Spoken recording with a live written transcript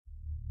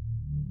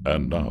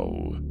And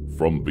now,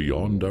 from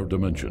beyond our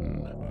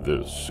dimension,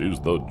 this is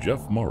the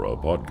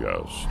JeffMara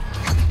podcast.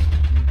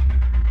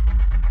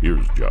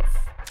 Here's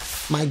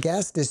Jeff. My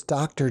guest is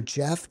Dr.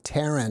 Jeff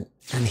Tarrant,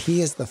 and he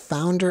is the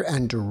founder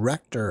and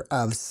director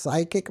of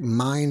Psychic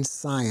Mind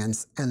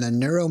Science and the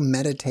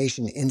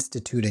Neuromeditation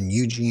Institute in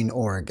Eugene,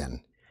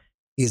 Oregon.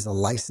 He's a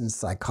licensed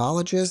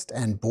psychologist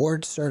and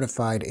board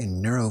certified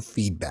in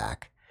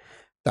neurofeedback.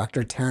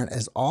 Dr. Tarrant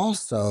is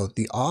also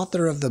the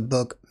author of the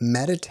book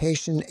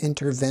Meditation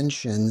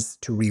Interventions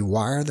to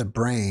Rewire the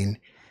Brain.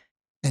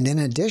 And in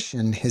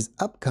addition, his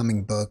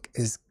upcoming book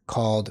is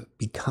called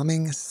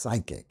Becoming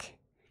Psychic.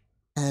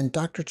 And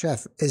Dr.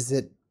 Jeff, is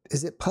it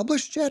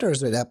published yet or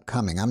is it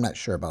upcoming? I'm not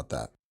sure about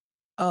that.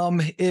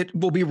 It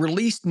will be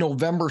released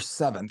November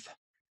 7th.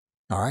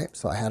 All right,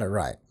 so I had it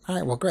right. All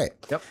right, well, great.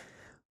 Yep.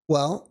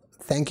 Well,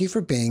 thank you for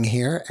being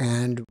here,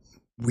 and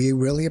we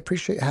really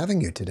appreciate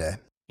having you today.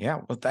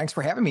 Yeah, well, thanks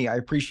for having me. I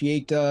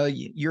appreciate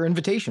your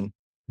invitation.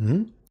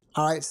 Mm-hmm.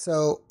 All right,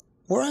 so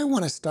where I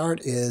want to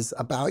start is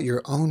about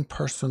your own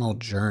personal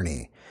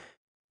journey,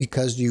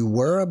 because you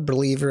were a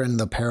believer in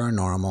the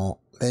paranormal,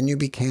 then you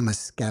became a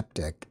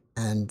skeptic,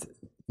 and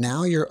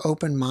now you're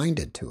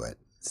open-minded to it.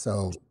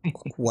 So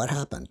what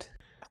happened?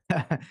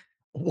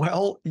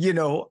 Well,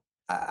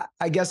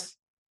 I guess,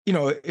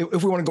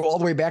 if we want to go all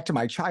the way back to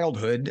my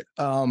childhood,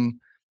 I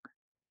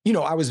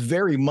was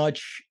very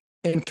much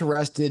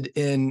interested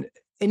in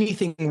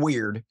anything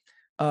weird.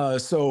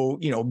 So,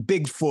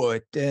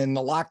 Bigfoot and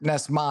the Loch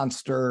Ness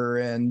Monster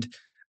and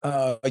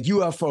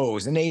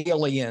UFOs and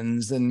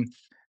aliens and,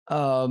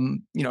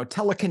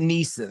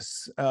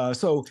 telekinesis.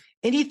 So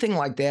anything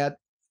like that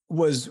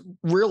was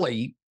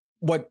really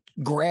what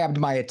grabbed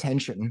my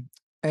attention.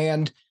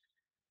 And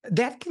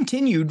that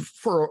continued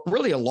for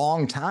really a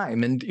long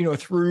time. And,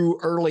 through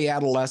early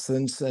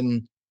adolescence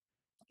and,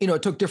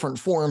 it took different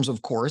forms,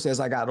 of course,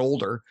 as I got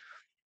older.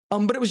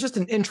 But it was just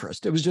an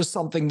interest. It was just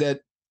something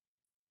that,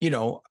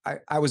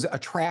 I was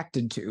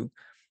attracted to.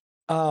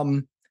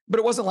 But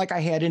it wasn't like I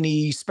had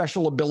any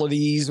special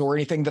abilities or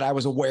anything that I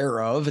was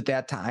aware of at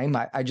that time.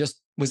 I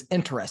just was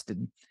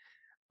interested.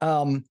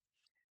 And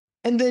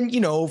then,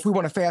 if we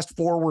want to fast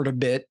forward a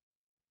bit,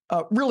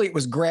 really it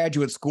was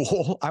graduate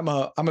school. I'm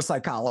a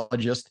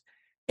psychologist,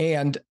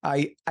 and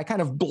I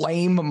kind of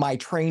blame my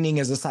training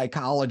as a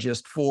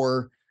psychologist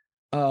for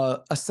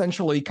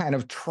essentially kind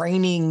of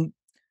training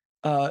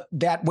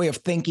that way of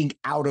thinking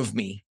out of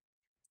me.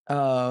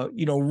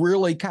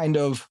 Really kind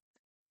of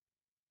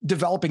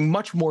developing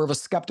much more of a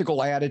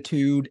skeptical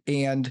attitude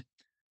and,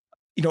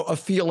 a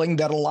feeling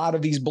that a lot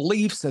of these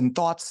beliefs and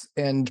thoughts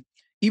and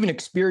even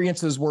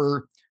experiences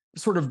were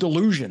sort of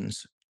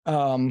delusions,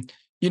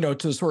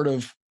 to sort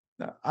of,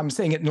 I'm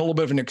saying it in a little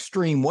bit of an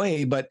extreme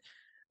way, but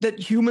that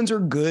humans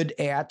are good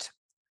at,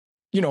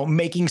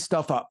 making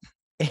stuff up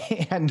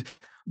and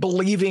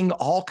believing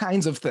all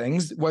kinds of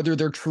things, whether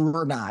they're true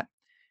or not.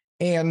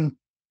 And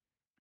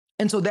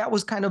so that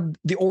was kind of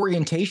the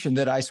orientation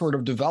that I sort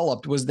of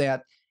developed, was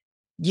that,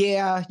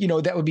 yeah,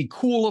 that would be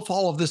cool if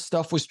all of this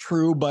stuff was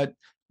true, but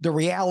the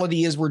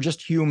reality is we're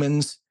just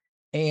humans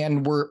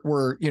and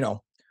we're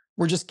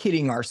just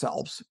kidding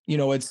ourselves.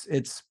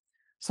 It's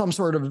some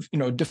sort of,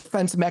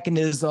 defense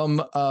mechanism,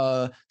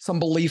 some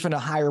belief in a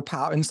higher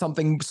power, in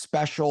something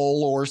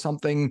special or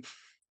something,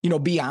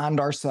 beyond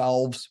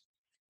ourselves.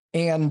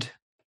 And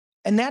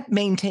that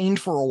maintained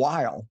for a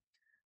while.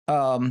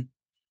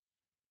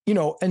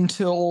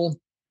 Until,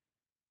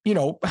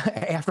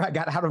 after I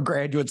got out of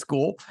graduate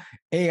school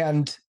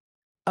and,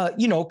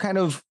 kind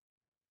of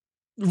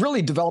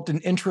really developed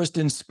an interest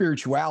in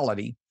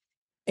spirituality.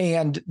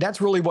 And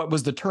that's really what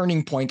was the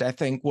turning point, I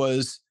think,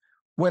 was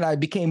when I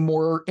became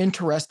more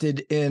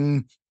interested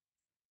in,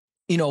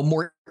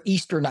 more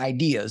Eastern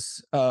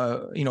ideas,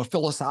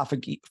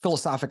 philosophic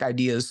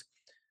ideas.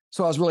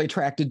 So I was really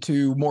attracted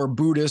to more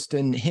Buddhist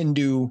and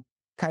Hindu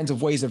kinds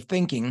of ways of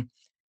thinking.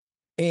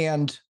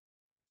 And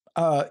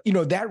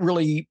that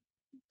really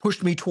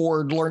pushed me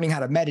toward learning how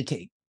to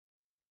meditate,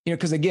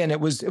 because again, it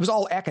was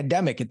all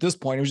academic at this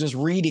point. It was just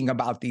reading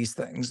about these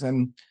things.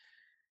 And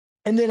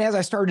then as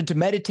I started to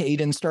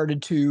meditate and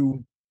started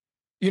to,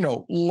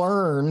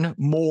 learn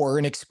more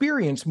and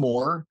experience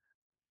more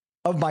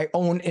of my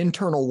own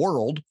internal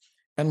world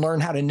and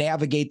learn how to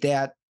navigate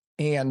that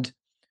and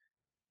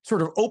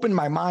sort of open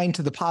my mind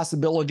to the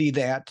possibility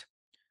that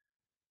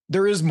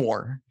there is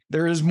more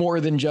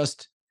than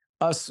just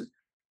us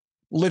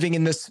living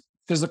in this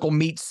physical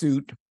meat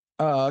suit,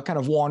 kind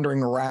of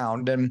wandering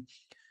around. And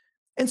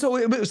so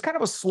it was kind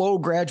of a slow,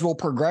 gradual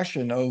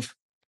progression of,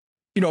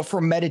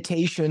 from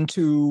meditation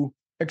to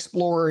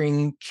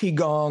exploring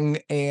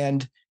Qigong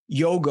and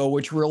yoga,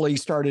 which really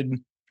started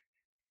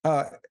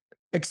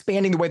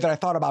expanding the way that I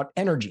thought about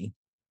energy,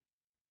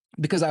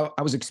 because I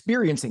was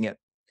experiencing it.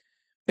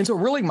 And so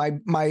really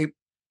my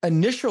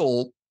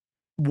initial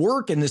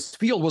work in this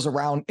field was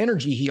around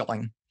energy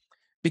healing,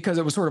 because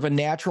it was sort of a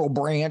natural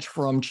branch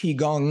from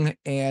Qigong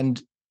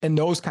and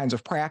those kinds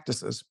of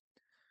practices.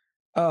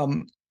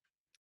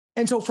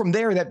 And so from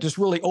there, that just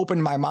really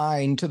opened my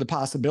mind to the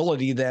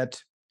possibility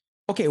that,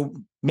 okay,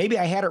 maybe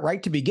I had it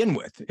right to begin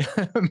with.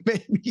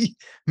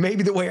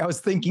 maybe the way I was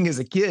thinking as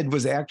a kid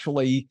was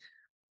actually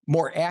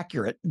more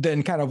accurate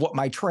than kind of what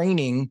my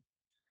training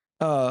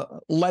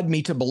led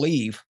me to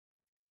believe.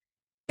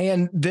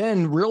 And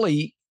then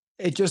really,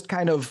 it just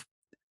kind of,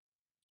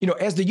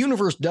 as the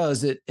universe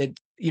does, it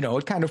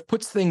kind of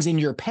puts things in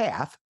your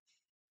path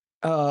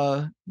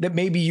that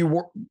maybe you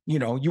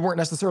weren't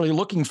necessarily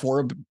looking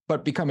for,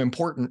 but become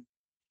important.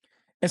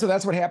 And so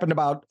that's what happened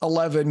about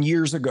 11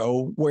 years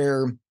ago,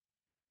 where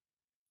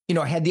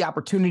I had the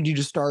opportunity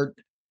to start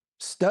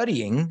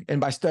studying,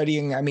 and by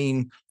studying I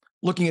mean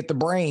looking at the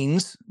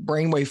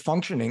brainwave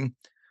functioning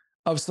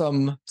of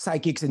some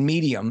psychics and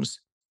mediums.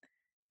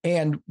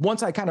 And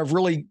once I kind of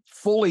really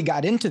fully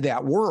got into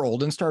that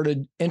world and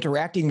started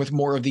interacting with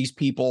more of these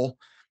people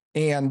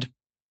and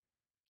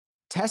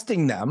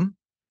testing them,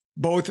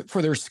 both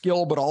for their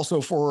skill, but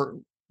also for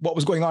what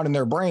was going on in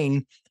their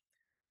brain,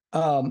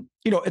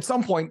 at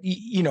some point,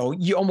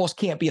 you almost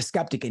can't be a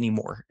skeptic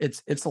anymore.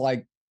 It's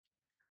like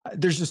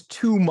there's just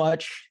too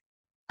much.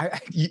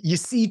 You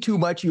see too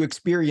much, you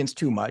experience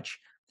too much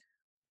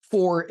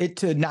for it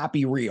to not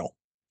be real.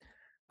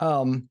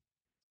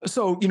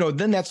 So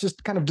then that's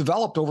just kind of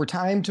developed over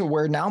time to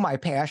where now my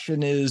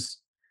passion is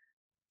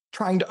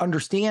trying to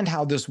understand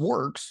how this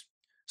works,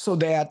 so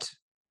that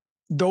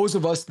those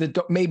of us that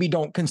maybe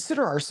don't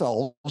consider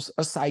ourselves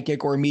a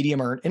psychic or a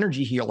medium or an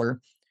energy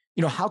healer,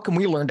 how can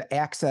we learn to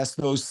access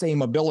those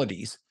same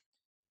abilities,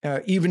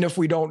 even if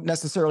we don't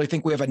necessarily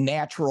think we have a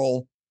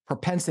natural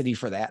propensity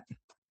for that.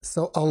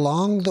 So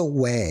along the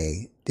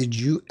way, did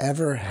you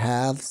ever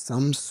have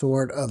some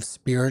sort of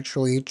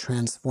spiritually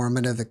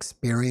transformative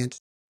experience?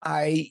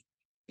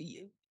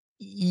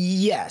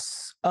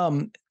 Yes.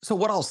 So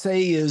what I'll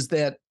say is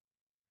that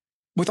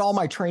with all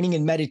my training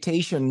in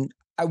meditation,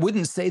 I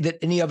wouldn't say that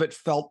any of it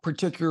felt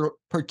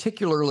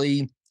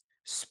particularly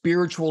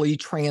spiritually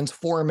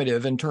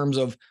transformative in terms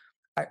of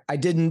I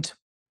didn't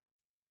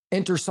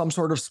enter some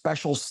sort of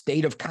special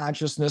state of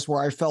consciousness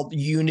where I felt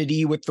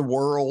unity with the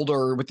world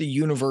or with the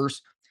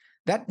universe.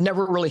 That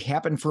never really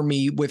happened for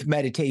me with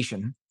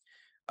meditation,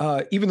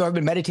 even though I've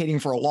been meditating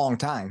for a long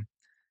time.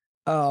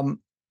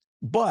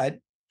 But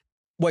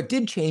what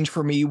did change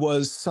for me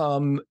was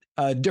some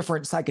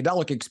different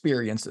psychedelic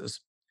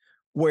experiences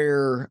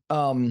where,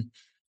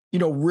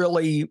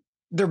 really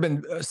there have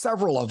been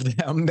several of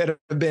them that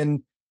have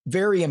been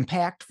very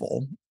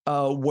impactful,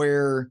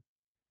 where,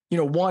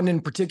 one in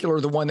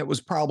particular, the one that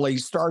was probably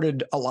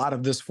started a lot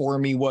of this for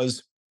me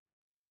was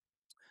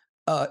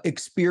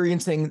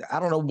experiencing, I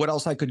don't know what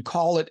else I could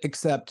call it,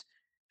 except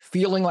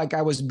feeling like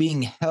I was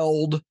being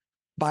held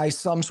by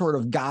some sort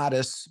of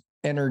goddess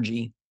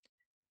energy.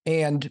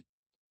 And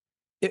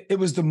it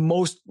was the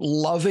most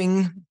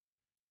loving,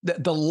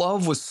 the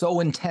love was so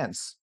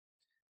intense.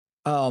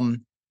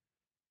 Um,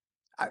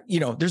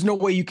 there's no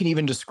way you can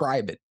even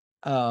describe it.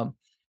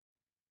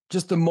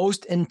 Just the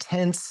most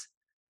intense,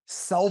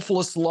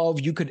 selfless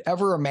love you could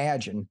ever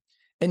imagine.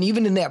 And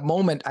even in that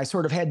moment, I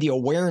sort of had the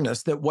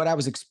awareness that what I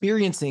was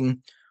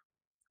experiencing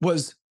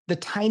was the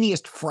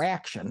tiniest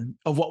fraction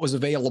of what was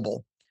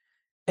available.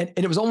 And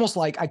it was almost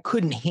like I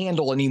couldn't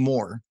handle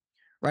anymore,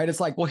 right? It's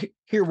like, well,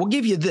 here, we'll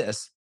give you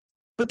this,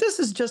 but this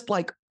is just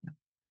like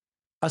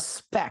a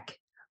speck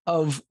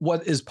of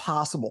what is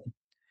possible.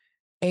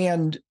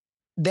 And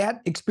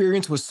that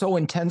experience was so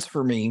intense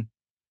for me.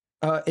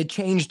 It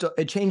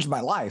changed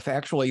my life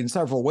actually in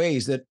several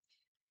ways. That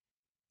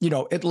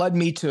it led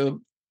me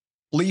to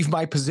leave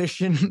my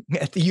position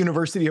at the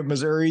University of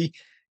Missouri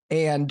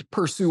and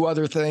pursue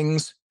other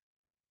things,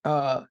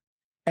 uh,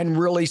 and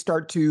really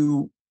start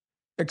to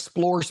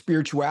explore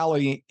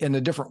spirituality in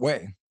a different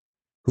way.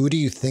 Who do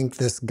you think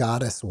this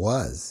goddess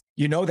was?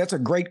 That's a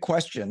great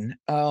question.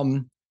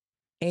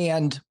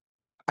 And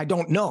I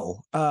don't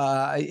know.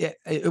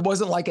 It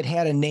wasn't like it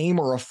had a name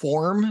or a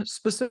form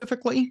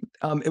specifically.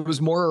 It was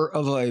more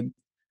of a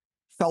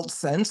felt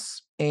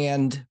sense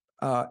and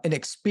an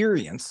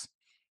experience.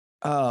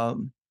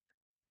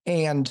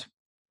 And,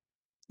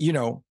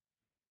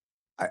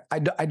 I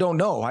don't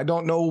know. I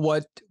don't know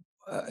what,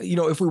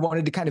 if we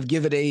wanted to kind of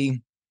give it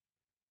a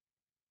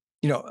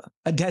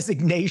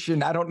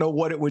designation, I don't know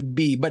what it would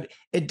be, but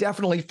it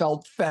definitely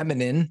felt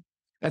feminine.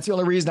 That's the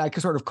only reason I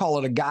could sort of call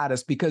it a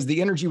goddess, because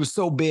the energy was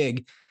so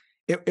big.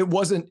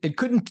 It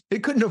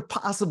couldn't have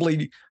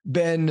possibly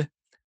been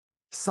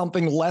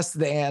something less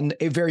than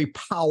a very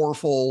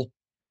powerful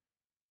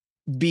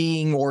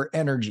being or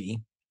energy.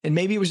 And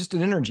maybe it was just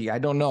an energy. I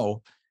don't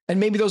know. And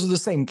maybe those are the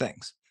same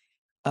things.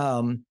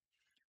 So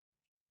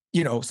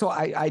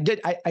I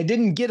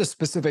didn't get a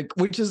specific,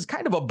 which is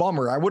kind of a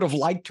bummer. I would have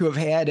liked to have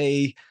had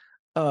a,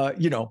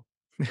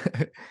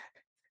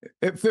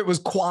 if it was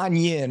Kuan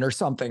Yin or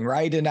something,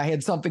 right? And I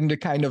had something to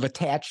kind of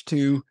attach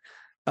to.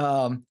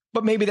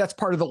 But maybe that's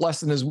part of the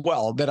lesson as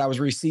well that I was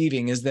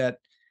receiving, is that,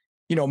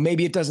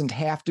 maybe it doesn't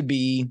have to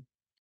be,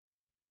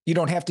 you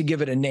don't have to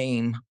give it a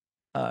name.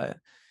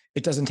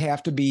 It doesn't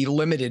have to be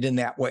limited in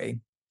that way,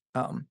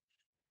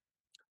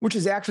 which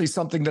is actually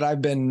something that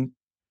I've been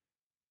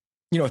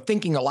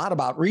thinking a lot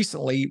about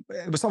recently,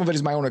 some of it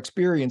is my own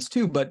experience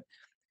too, but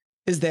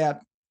is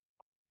that,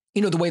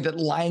 the way that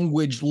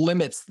language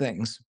limits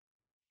things.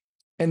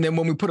 And then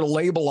when we put a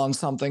label on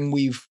something,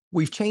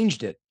 we've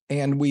changed it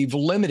and we've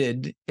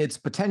limited its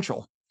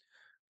potential,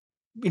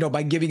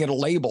 by giving it a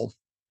label.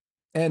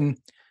 And,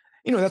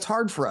 that's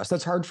hard for us.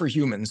 That's hard for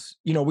humans.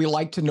 We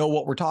like to know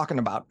what we're talking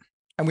about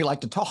and we like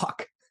to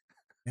talk.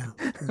 Yeah.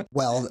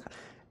 Well,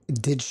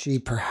 did she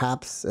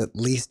perhaps at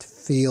least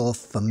feel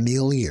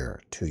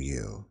familiar to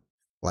you?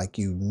 Like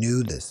you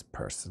knew this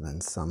person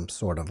in some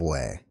sort of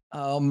way?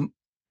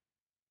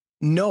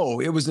 No,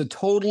 it was a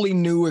totally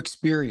new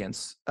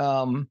experience.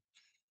 Of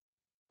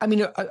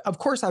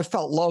course I've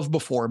felt love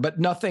before, but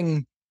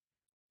nothing,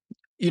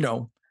 you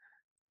know,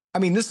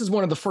 this is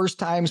one of the first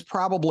times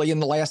probably in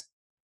the last,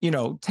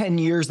 10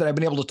 years that I've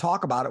been able to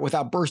talk about it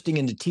without bursting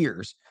into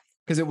tears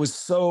because it was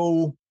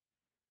so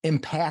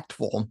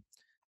impactful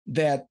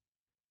that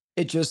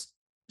it just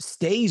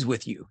stays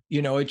with you.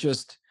 It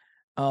just,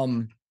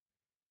 um,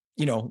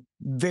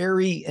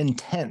 very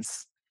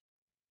intense.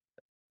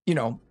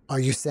 Are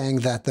you saying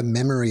that the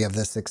memory of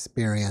this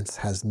experience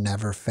has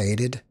never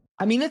faded?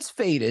 It's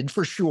faded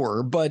for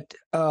sure, but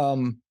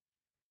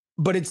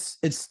it's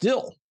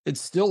still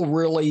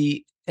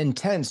really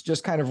intense.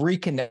 Just kind of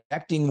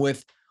reconnecting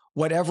with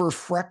whatever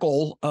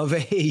freckle of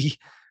a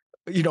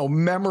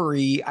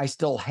memory I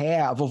still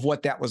have of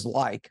what that was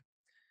like.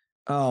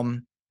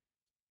 Um,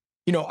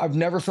 I've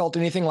never felt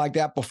anything like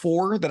that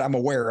before that I'm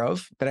aware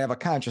of, that I have a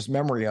conscious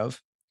memory of,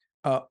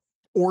 uh,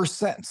 or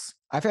since.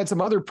 I've had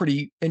some other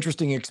pretty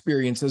interesting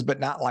experiences,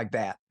 but not like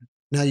that.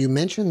 Now, you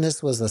mentioned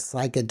this was a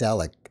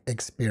psychedelic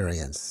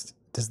experience.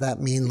 Does that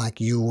mean like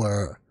you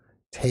were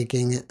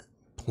taking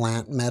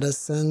plant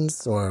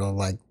medicines or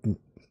like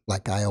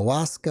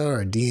ayahuasca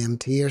or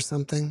DMT or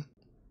something?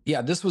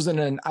 Yeah, this was in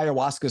an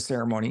ayahuasca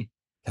ceremony.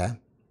 Okay.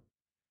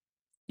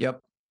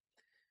 Yep.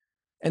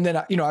 And then,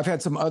 I've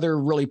had some other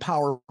really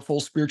powerful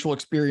spiritual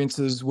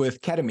experiences with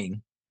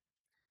ketamine.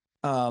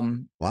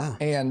 Wow.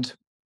 And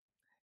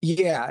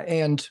yeah,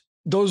 and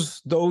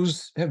those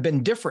have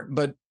been different,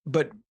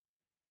 but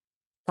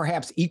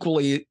perhaps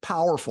equally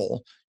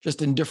powerful,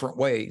 just in different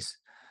ways.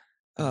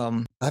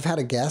 I've had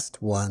a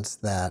guest once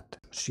that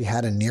she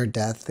had a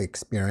near-death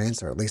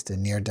experience, or at least a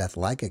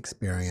near-death-like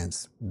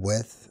experience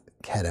with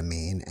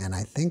ketamine, and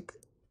I think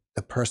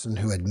the person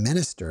who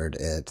administered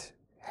it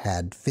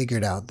had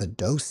figured out the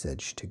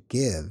dosage to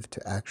give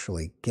to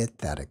actually get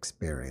that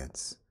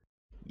experience.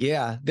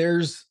 yeah,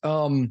 there's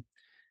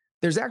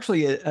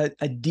actually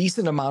a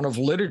decent amount of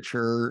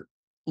literature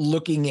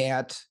looking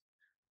at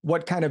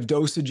what kind of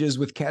dosages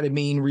with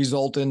ketamine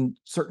result in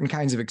certain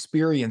kinds of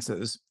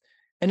experiences,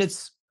 and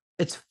it's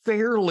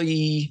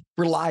fairly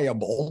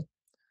reliable.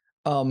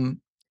 Um,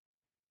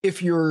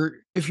 if you're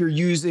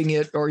using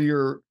it,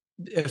 or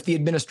if the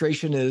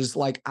administration is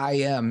like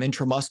IM,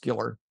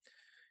 intramuscular,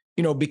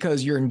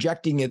 because you're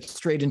injecting it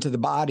straight into the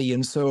body,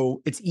 and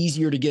so it's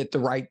easier to get the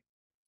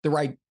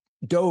right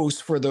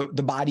dose for the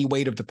body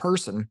weight of the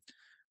person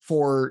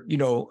for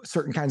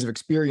certain kinds of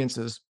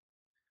experiences.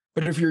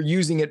 But if you're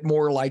using it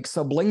more like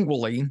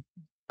sublingually,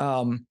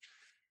 um,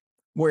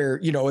 where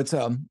it's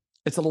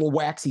a little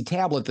waxy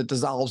tablet that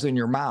dissolves in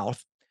your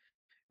mouth,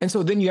 and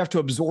so then you have to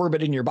absorb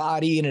it in your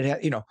body,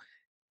 and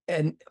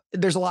and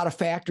there's a lot of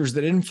factors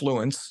that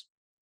influence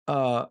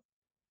uh,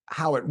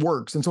 how it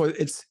works, and so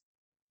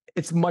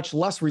it's much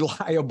less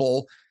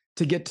reliable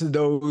to get to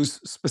those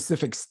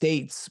specific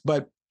states.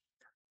 But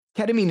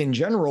ketamine in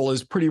general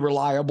is pretty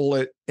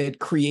reliable at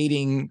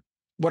creating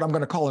what I'm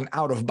going to call an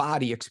out of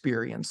body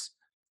experience.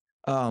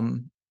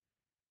 Um,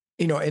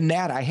 and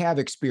that I have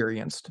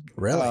experienced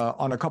Really?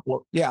 on a couple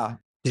of, yeah.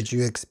 Did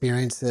you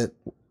experience it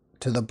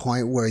to the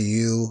point where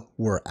you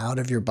were out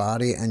of your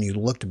body and you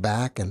looked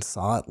back and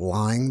saw it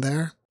lying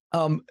there?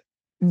 Um,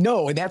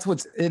 no, and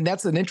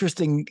that's an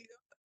interesting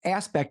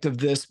aspect of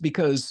this,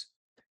 because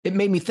it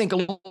made me think a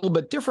little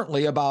bit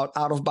differently about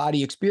out of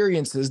body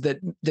experiences, that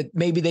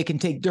maybe they can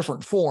take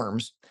different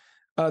forms.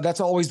 That's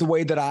always the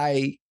way that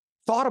I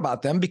thought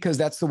about them, because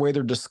that's the way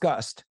they're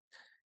discussed,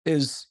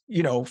 is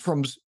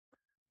from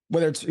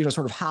whether it's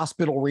sort of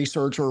hospital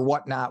research or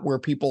whatnot, where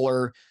people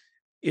are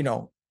you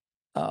know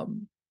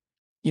um,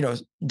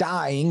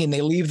 dying and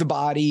they leave the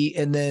body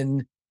and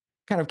then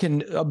kind of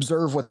can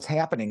observe what's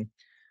happening.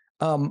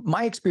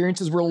 My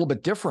experiences were a little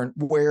bit different,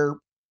 where,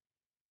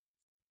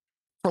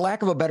 for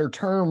lack of a better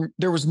term,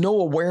 there was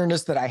no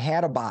awareness that I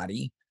had a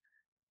body,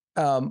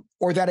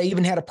 or that I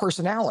even had a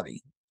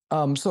personality.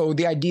 So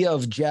the idea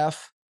of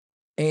Jeff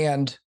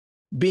and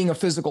being a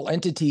physical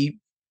entity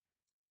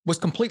was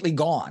completely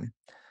gone.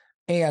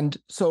 And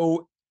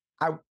so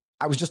I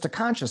I was just a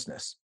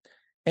consciousness.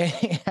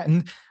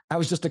 And I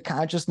was just a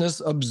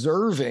consciousness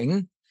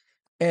observing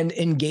and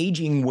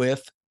engaging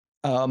with,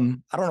 I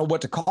don't know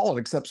what to call it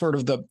except sort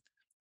of the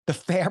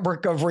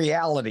fabric of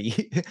reality.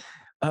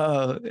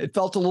 It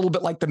felt a little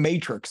bit like the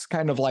Matrix,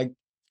 kind of like,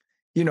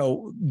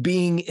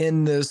 being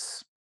in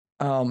this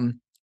um,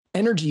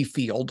 energy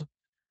field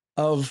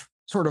of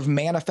sort of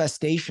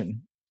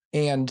manifestation.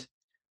 And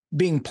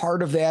being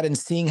part of that and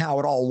seeing how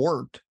it all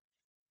worked.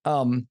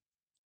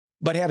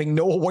 But having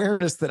no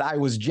awareness that I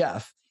was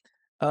Jeff.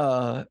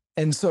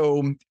 And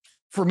so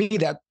for me,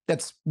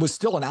 that's was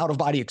still an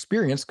out-of-body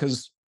experience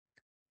because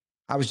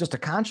I was just a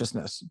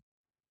consciousness.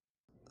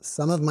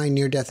 Some of my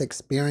near-death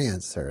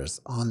experiencers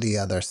on the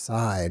other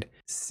side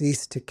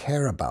cease to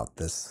care about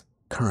this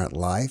current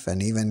life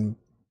and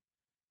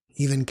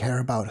even care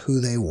about who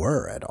they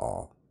were at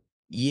all.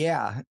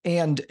 Yeah.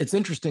 And it's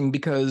interesting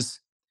because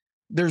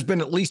there's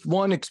been at least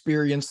one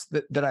experience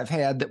that I've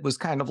had that was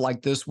kind of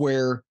like this,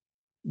 where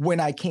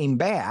when I came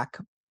back,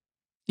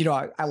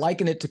 I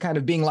liken it to kind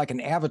of being like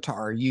an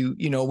avatar.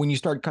 When you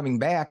start coming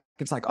back,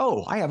 it's like,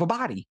 oh, I have a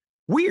body.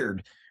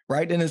 Weird.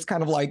 Right. And it's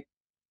kind of like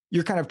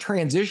you're kind of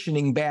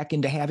transitioning back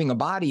into having a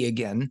body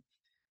again.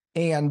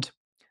 And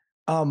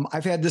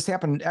I've had this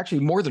happen actually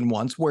more than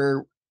once,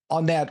 where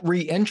on that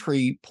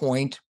re-entry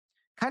point,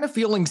 kind of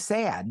feeling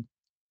sad,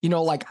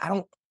 like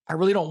I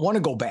really don't want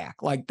to go back.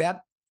 Like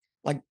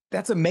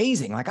that's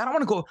amazing. Like I don't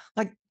want to go,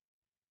 like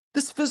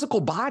this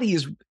physical body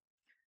is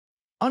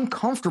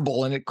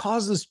uncomfortable and it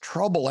causes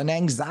trouble and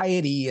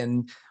anxiety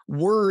and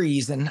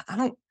worries. And I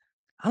don't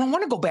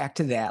want to go back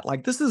to that.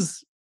 Like this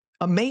is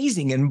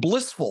amazing and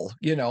blissful.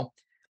 Yeah.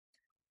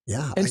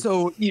 And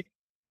so,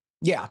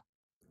 yeah.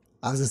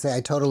 I was going to say,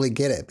 I totally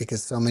get it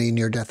because so many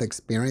near-death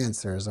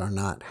experiencers are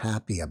not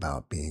happy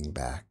about being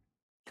back.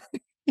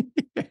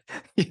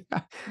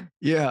 Yeah.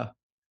 Yeah.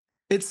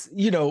 It's,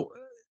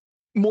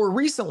 more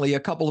recently, a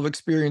couple of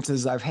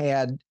experiences I've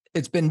had,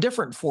 it's been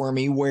different for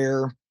me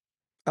where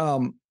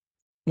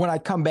when I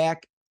come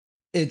back,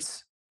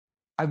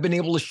 I've been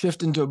able to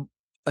shift into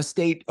a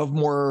state of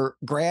more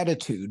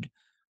gratitude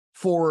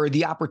for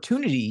the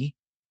opportunity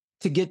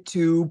to get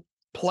to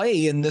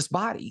play in this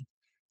body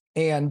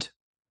and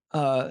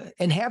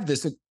have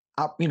this,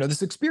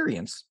 this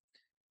experience.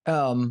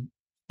 And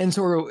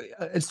so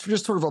it's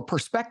just sort of a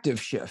perspective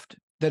shift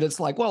that it's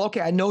like, well, okay,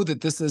 I know that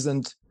this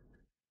isn't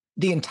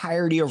the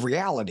entirety of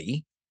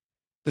reality,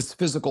 this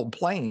physical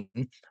plane,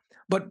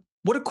 but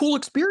what a cool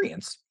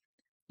experience,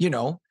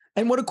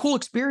 and what a cool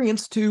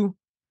experience to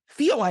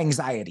feel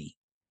anxiety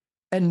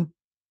and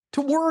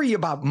to worry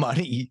about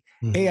money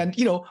and,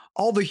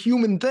 all the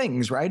human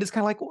things, right? It's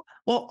kind of like,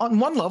 well, on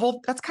one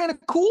level, that's kind of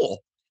cool,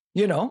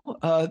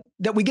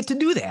 that we get to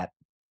do that.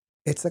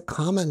 It's a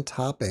common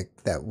topic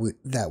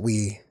that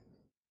we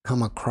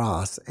come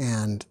across,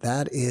 and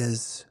that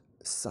is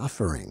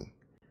suffering.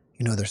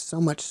 There's so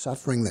much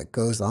suffering that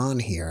goes on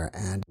here,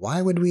 and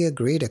why would we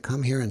agree to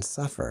come here and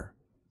suffer?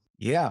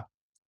 Yeah,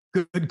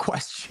 good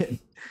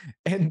question.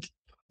 And,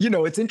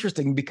 it's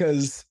interesting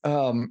because,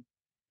 I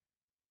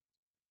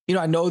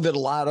know that a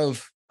lot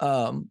of,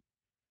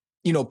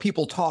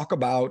 people talk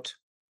about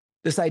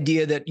this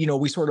idea that,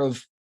 we sort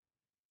of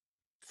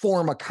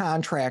form a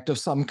contract of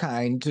some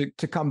kind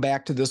to come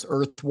back to this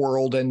earth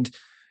world and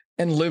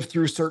live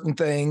through certain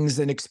things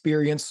and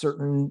experience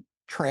certain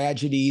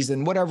tragedies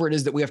and whatever it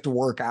is that we have to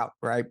work out,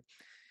 right?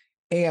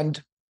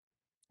 And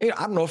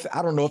I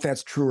don't know if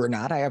that's true or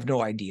not. I have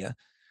no idea.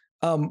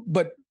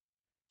 But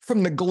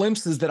from the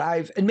glimpses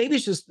that and maybe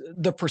it's just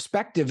the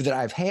perspective that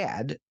I've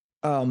had,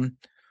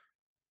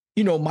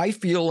 my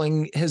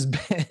feeling has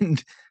been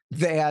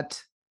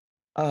that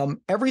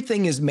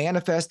everything is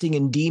manifesting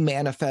and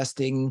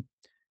demanifesting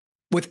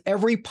with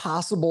every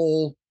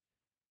possible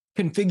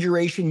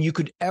configuration you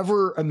could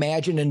ever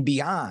imagine and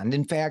beyond.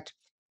 In fact,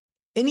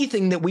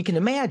 anything that we can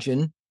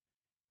imagine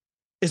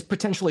is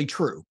potentially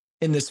true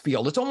in this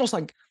field. It's almost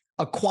like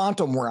a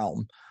quantum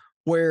realm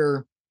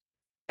where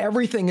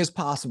everything is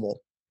possible.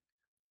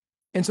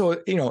 And so,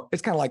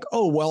 it's kind of like,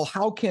 oh, well,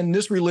 how can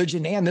this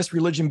religion and this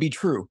religion be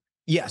true?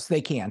 Yes,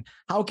 they can.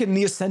 How can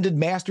the ascended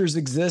masters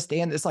exist?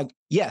 And it's like,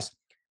 yes,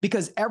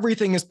 because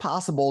everything is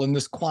possible in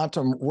this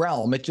quantum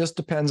realm. It just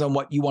depends on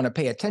what you want to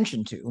pay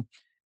attention to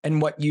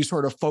and what you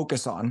sort of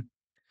focus on.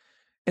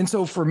 And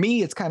so for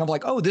me, it's kind of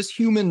like, oh, this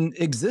human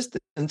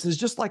existence is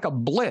just like a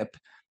blip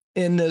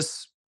in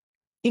this,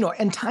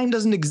 and time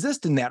doesn't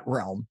exist in that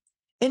realm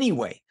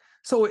anyway.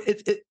 So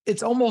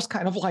it's almost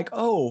kind of like,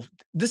 oh,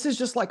 this is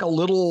just like a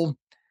little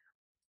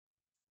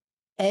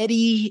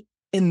eddy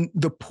in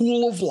the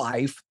pool of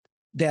life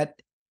that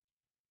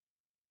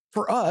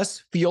for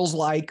us feels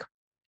like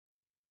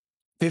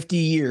 50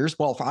 years.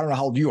 Well, I don't know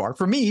how old you are.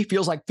 For me, it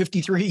feels like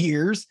 53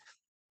 years.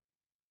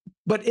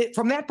 But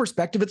from that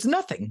perspective, it's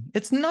nothing.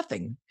 It's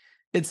nothing.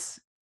 It's,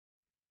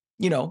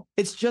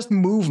 it's just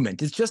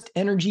movement. It's just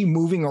energy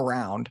moving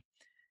around.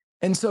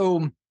 And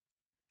so,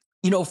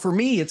 for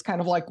me, it's kind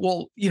of like,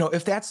 well,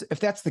 if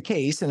that's the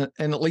case, and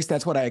at least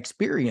that's what I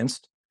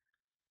experienced,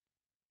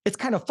 it's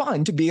kind of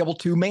fun to be able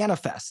to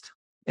manifest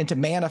and to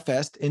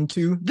manifest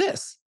into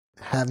this.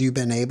 Have you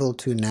been able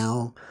to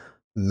now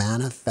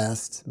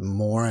manifest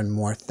more and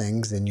more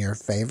things in your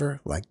favor,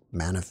 like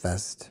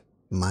manifest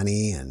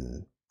money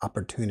and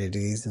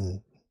opportunities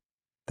and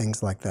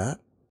things like that?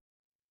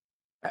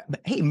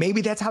 Hey,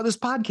 maybe that's how this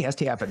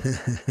podcast happened.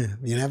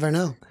 You never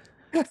know.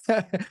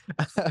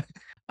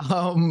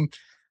 I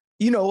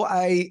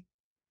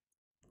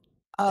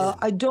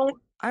don't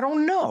I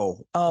don't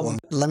know. Well,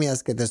 let me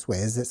ask it this way.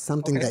 Is it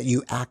something Okay. that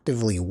you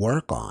actively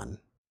work on?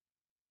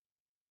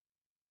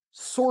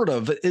 Sort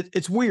of.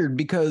 It's weird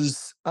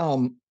because,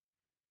 I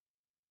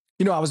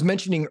was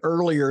mentioning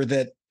earlier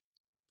that,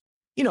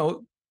 you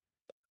know,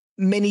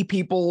 many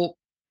people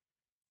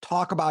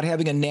talk about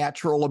having a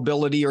natural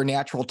ability or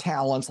natural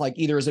talents, like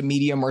either as a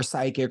medium or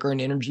psychic or an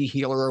energy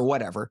healer or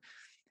whatever.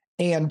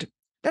 And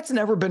that's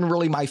never been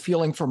really my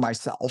feeling for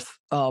myself.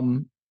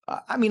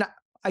 I mean,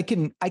 I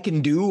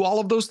can do all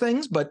of those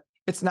things, but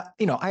it's not,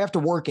 I have to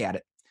work at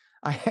it.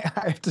 I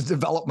have to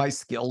develop my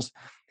skills.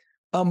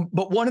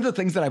 But one of the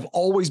things that I've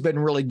always been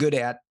really good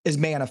at is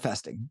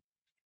manifesting.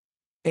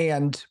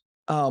 And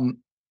um,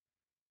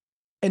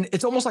 and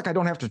it's almost like I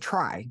don't have to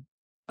try.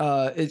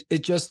 It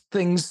just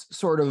things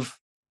sort of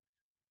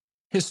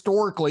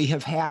historically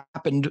have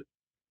happened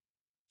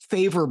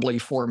favorably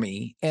for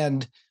me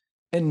and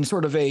in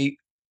sort of a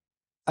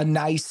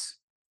nice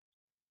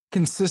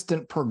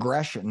consistent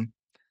progression.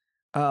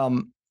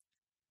 Um,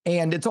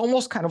 and it's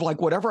almost kind of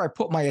like whatever I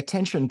put my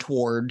attention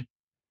toward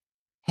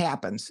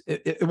happens.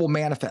 It will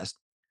manifest.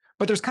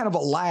 But there's kind of a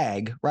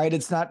lag, right?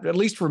 It's not, at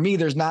least for me,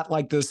 there's not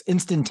like this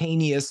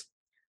instantaneous.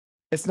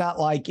 It's not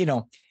like,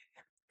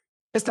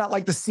 it's not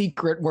like The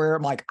Secret where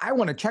I'm like, I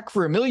want a check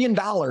for $1 million,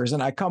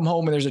 and I come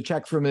home and there's a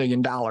check for $1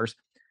 million.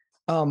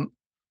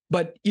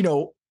 But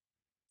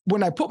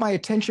when I put my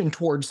attention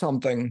towards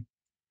something,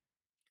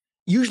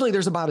 usually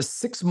there's about a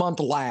 6-month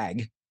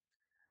lag,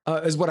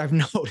 is what I've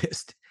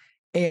noticed.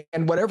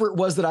 And whatever it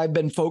was that I've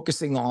been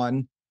focusing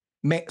on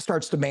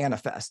starts to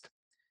manifest.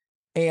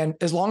 And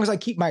as long as I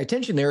keep my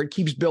attention there, it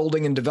keeps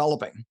building and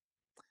developing.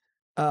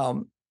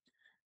 Um,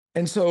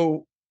 and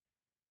so,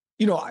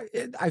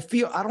 I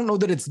feel, I don't know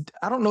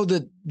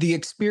that the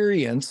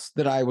experience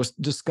that I was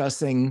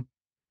discussing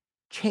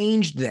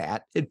changed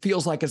that. It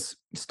feels like it's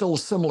still a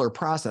similar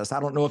process.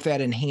 I don't know if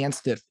that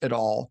enhanced it at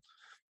all.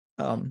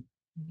 Um,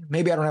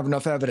 Maybe I don't have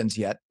enough evidence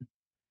yet.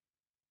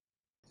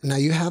 Now,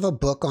 you have a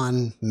book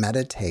on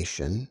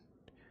meditation,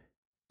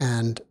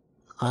 and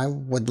I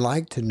would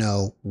like to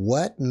know,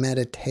 what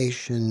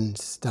meditation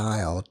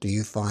style do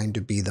you find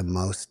to be the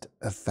most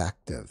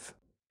effective?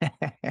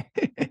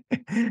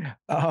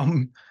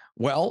 um,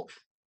 well,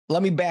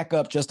 let me back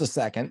up just a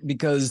second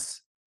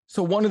because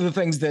so one of the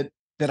things that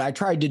I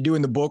tried to do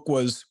in the book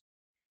was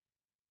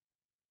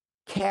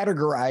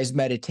categorize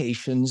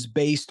meditations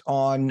based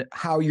on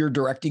how you're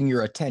directing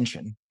your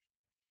attention.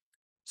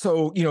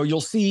 So,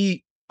 you'll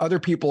see other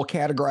people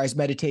categorize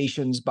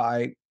meditations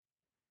by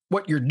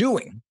what you're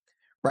doing,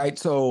 right?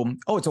 So,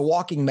 oh, it's a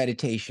walking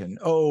meditation.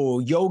 Oh,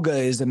 yoga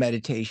is a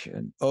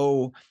meditation.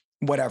 Oh,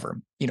 whatever,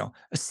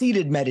 a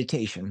seated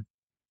meditation.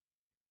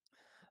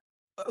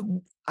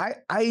 I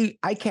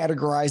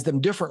categorize them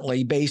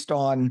differently based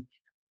on,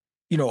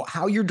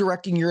 how you're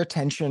directing your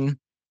attention,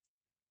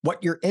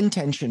 what your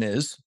intention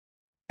is,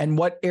 and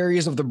what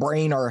areas of the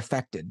brain are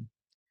affected.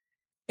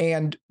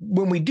 And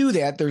when we do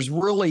that, there's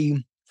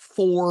really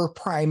 4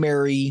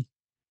 primary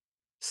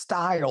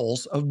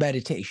styles of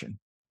meditation.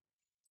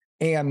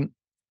 And,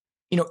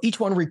 each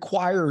one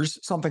requires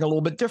something a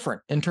little bit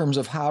different in terms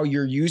of how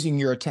you're using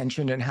your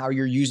attention and how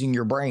you're using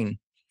your brain.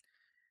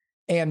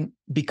 And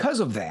because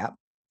of that,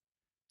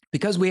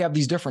 because we have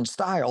these different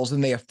styles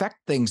and they affect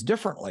things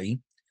differently,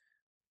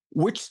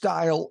 which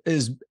style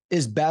is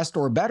best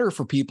or better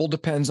for people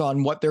depends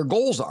on what their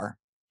goals are.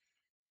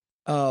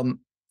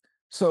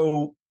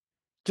 So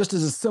just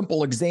as a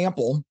simple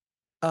example,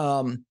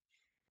 um,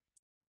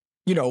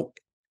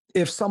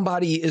 if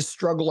somebody is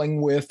struggling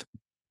with,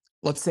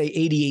 let's say,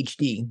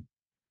 ADHD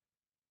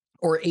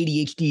or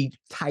ADHD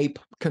type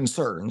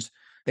concerns,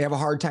 they have a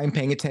hard time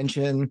paying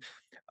attention.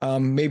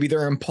 Maybe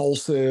they're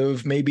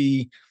impulsive.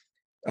 Maybe,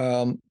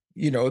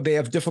 they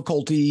have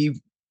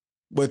difficulty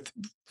with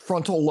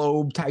frontal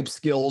lobe type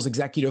skills,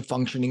 executive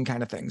functioning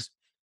kind of things.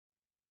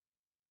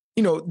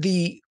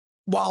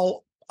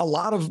 While a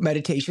lot of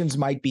meditations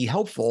might be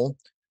helpful,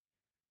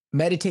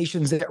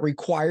 meditations that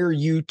require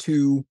you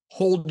to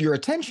hold your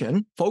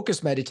attention,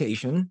 focus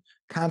meditation,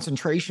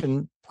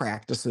 concentration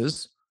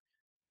practices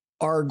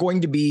are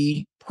going to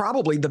be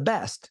probably the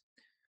best.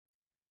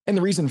 And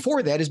the reason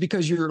for that is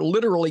because you're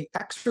literally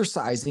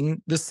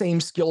exercising the same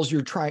skills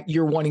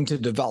you're wanting to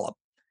develop.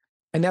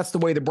 And that's the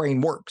way the brain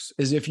works,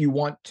 is if you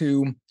want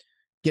to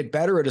get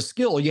better at a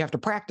skill, you have to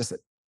practice it.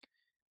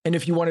 And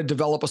if you want to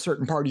develop a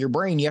certain part of your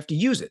brain, you have to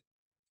use it.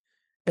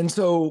 And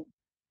so,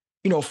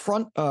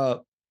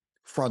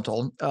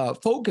 frontal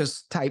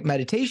focus type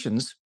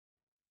meditations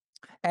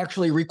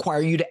actually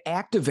require you to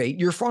activate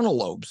your frontal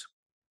lobes.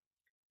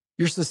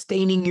 You're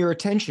sustaining your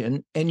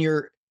attention and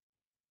you're,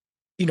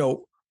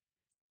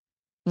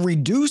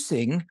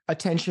 reducing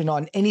attention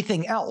on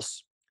anything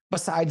else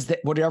besides that,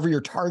 whatever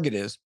your target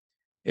is.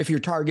 If your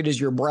target is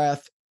your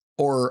breath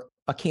or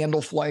a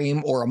candle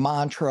flame or a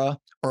mantra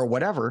or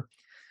whatever,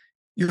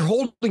 you're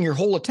holding your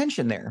whole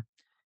attention there.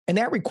 And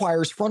that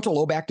requires frontal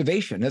lobe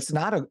activation. It's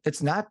not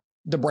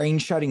the brain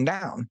shutting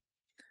down.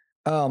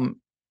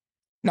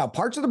 Now,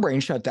 parts of the brain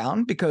shut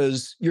down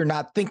because you're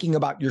not thinking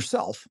about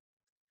yourself.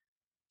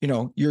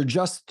 You're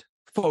just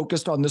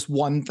focused on this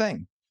one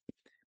thing.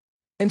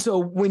 And so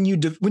when you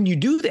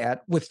do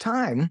that with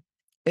time,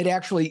 it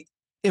actually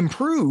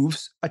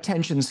improves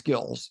attention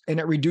skills, and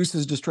it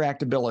reduces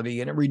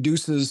distractibility, and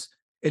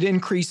it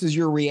increases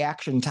your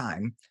reaction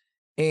time,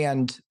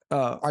 and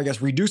I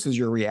guess reduces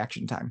your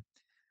reaction time.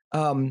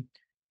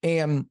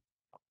 And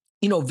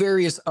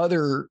various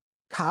other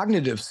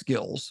cognitive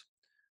skills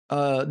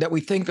that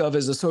we think of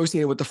as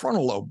associated with the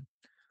frontal lobe.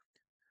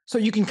 So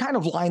you can kind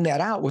of line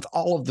that out with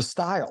all of the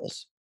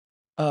styles,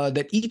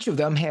 that each of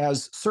them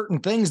has certain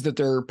things that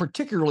they're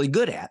particularly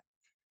good at.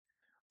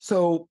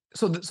 So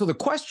the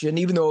question,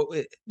 even though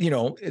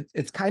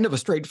it's kind of a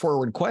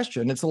straightforward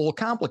question, it's a little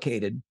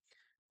complicated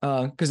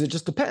because it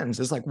just depends.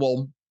 It's like,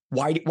 well,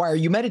 why are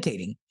you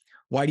meditating?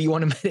 Why do you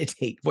want to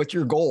meditate? What's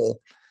your goal?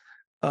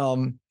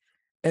 And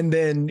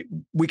then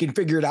we can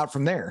figure it out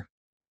from there.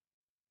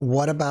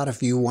 What about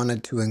if you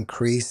wanted to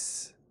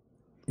increase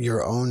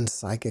your own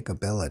psychic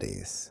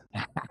abilities?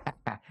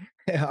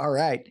 All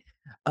right.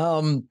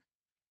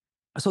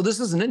 So this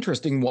is an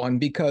interesting one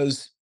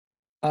because,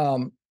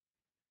 one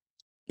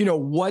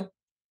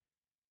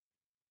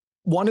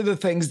of the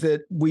things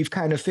that we've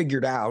kind of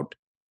figured out,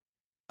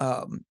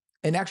 and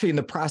actually in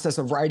the process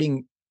of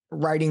writing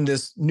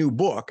this new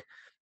book,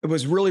 it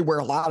was really where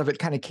a lot of it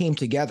kind of came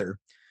together,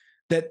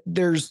 that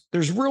there's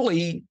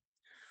really,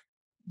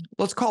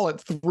 let's call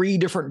it 3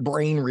 different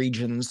brain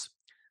regions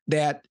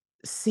that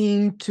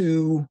seem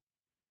to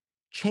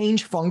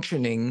change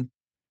functioning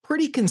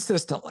pretty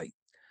consistently,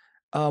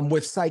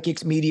 with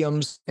psychics,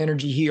 mediums,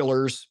 energy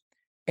healers,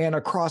 and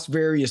across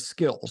various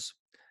skills.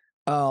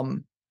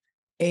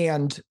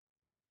 And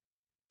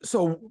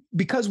so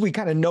because we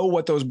kind of know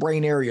what those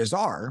brain areas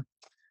are,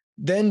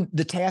 then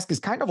the task is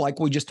kind of like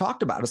we just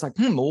talked about. It's like,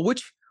 well,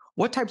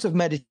 what types of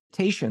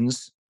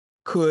meditations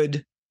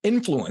could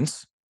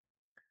influence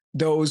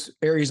those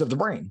areas of the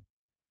brain?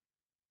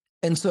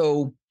 And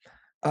so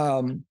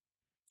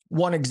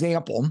one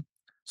example,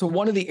 so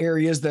one of the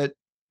areas that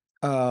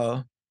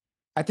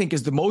I think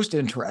is the most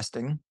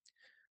interesting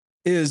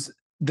is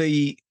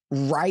the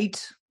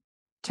right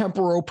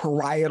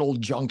temporoparietal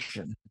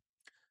junction.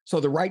 So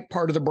the right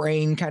part of the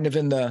brain, kind of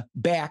in the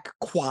back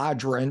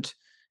quadrant,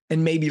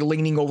 and maybe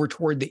leaning over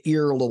toward the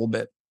ear a little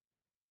bit.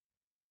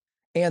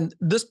 And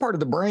this part of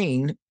the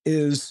brain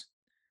is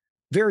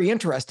very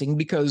interesting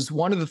because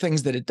one of the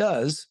things that it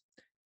does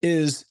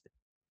is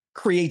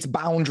creates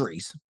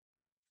boundaries.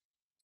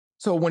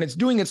 So when it's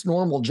doing its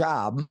normal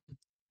job,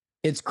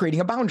 it's creating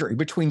a boundary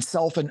between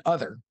self and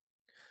other.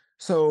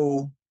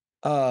 So,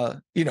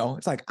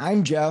 it's like,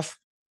 I'm Jeff.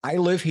 I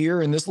live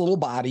here in this little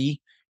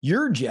body.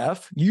 You're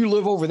Jeff. You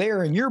live over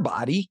there in your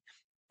body.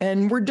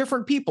 And we're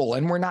different people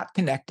and we're not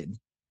connected.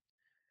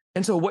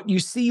 And so what you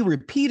see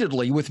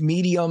repeatedly with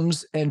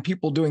mediums and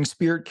people doing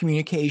spirit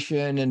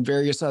communication and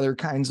various other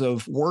kinds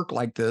of work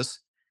like this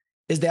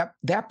is that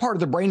part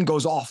of the brain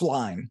goes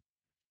offline.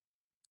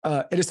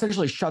 It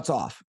essentially shuts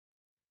off.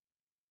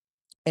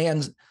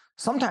 And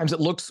sometimes it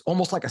looks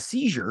almost like a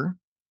seizure.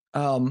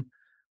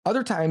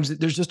 Other times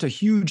there's just a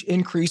huge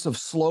increase of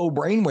slow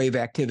brainwave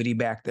activity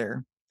back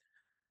there.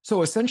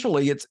 So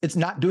essentially it's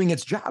not doing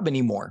its job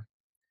anymore.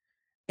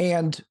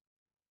 And,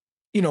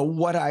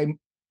 what I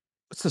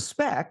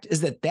suspect is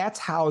that that's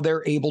how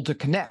they're able to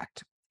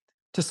connect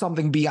to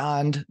something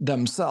beyond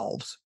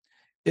themselves,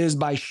 is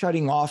by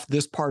shutting off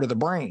this part of the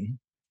brain.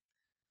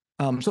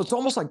 So it's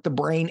almost like the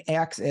brain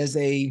acts as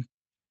a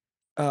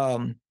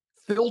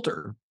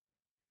filter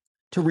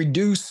to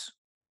reduce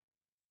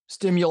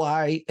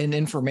stimuli and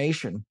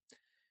information.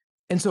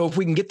 And so if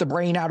we can get the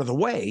brain out of the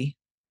way,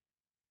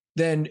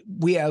 then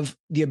we have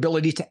the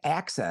ability to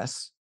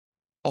access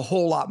a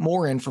whole lot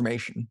more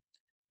information.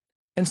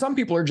 And some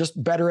people are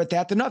just better at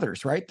that than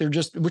others, right?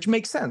 Which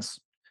makes sense.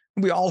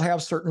 We all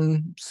have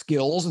certain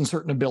skills and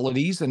certain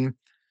abilities. And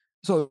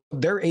so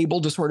they're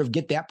able to sort of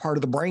get that part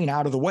of the brain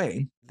out of the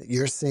way.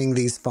 You're seeing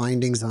these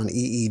findings on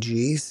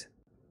EEGs?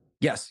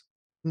 Yes.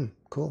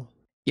 Cool.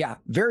 Yeah,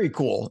 very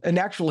cool. And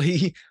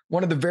actually,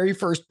 one of the very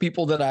first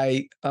people that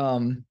I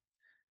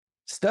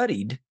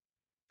studied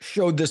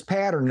showed this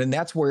pattern, and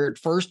that's where it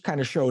first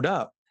kind of showed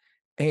up.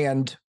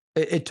 And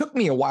it took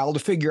me a while to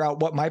figure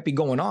out what might be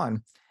going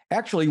on.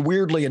 Actually,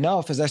 weirdly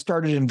enough, as I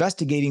started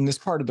investigating this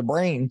part of the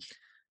brain,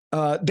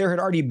 there had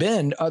already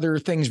been other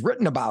things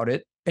written about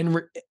it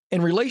in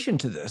relation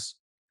to this.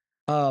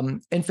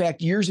 In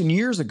fact, years and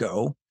years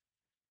ago,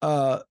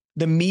 the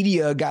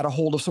media got a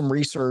hold of some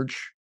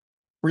research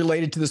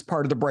related to this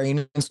part of the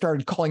brain and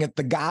started calling it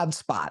the God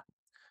spot.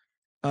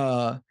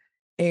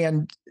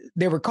 And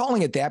they were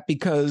calling it that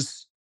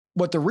because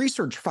what the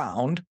research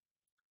found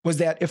was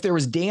that if there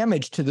was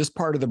damage to this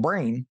part of the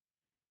brain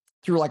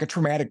through like a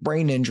traumatic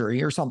brain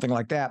injury or something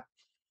like that,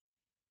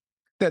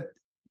 that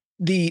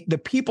the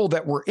people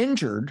that were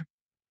injured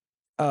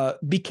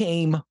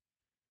became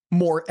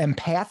more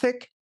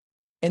empathic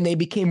and they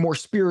became more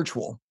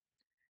spiritual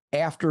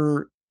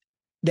after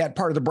that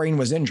part of the brain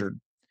was injured.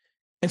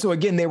 And so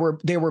again, they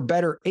were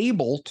better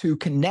able to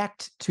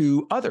connect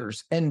to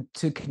others and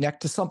to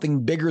connect to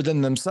something bigger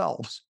than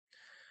themselves.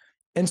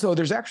 And so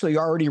there's actually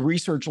already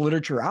research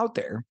literature out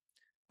there.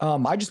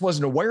 I just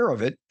wasn't aware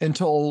of it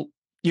until,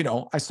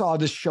 I saw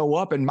this show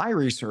up in my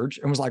research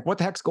and was like, what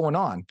the heck's going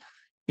on?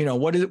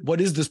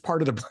 What is this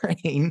part of the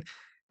brain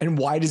and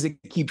why does it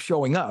keep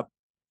showing up?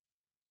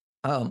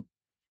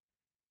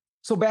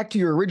 So back to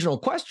your original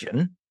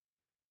question,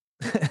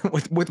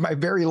 with my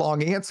very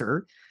long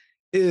answer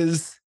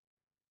is,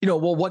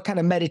 well, what kind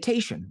of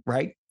meditation,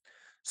 right?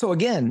 So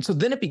then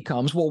it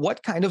becomes, well,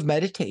 what kind of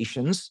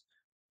meditations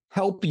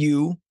help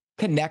you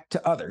connect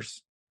to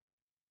others,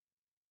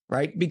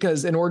 right?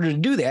 Because in order to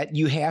do that,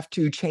 you have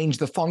to change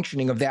the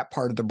functioning of that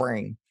part of the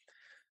brain.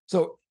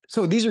 So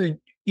these are,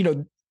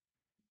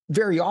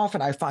 very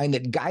often I find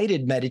that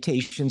guided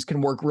meditations can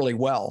work really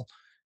well,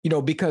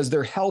 because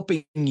they're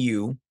helping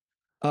you,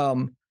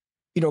 kind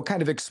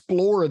of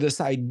explore this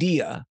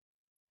idea,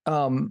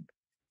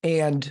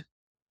 and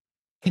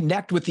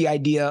connect with the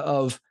idea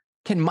of,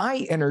 can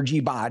my energy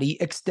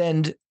body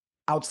extend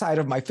outside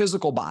of my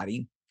physical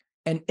body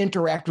and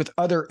interact with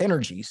other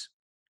energies,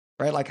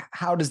 right? Like,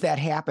 how does that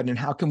happen and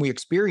how can we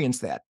experience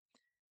that?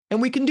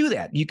 And we can do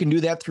that. You can do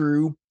that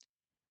through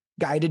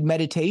guided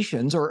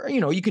meditations, or,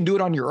 you can do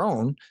it on your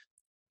own.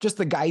 Just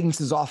the guidance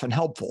is often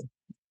helpful.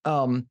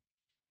 And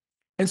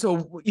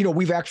so,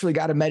 we've actually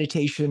got a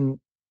meditation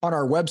on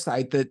our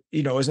website that,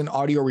 is an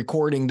audio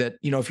recording that,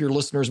 if your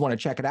listeners want to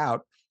check it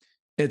out,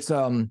 it's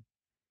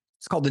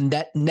called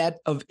the net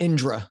of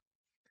Indra,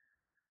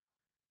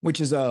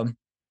 which is a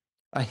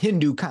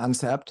Hindu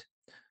concept,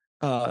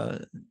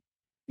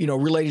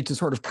 related to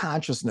sort of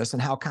consciousness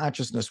and how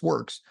consciousness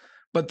works.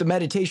 But the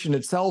meditation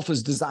itself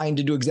is designed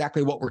to do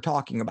exactly what we're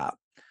talking about,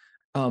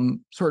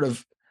 sort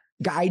of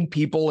guide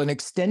people in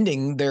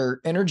extending their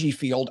energy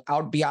field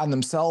out beyond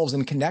themselves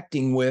and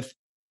connecting with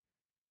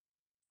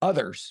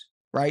others,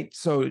 right?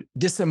 So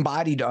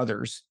disembodied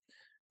others,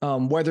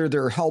 whether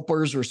they're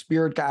helpers or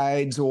spirit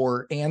guides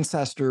or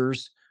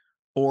ancestors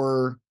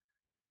or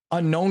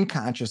unknown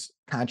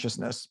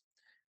consciousness.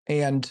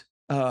 And,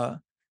 so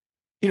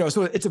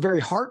it's a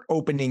very heart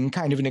opening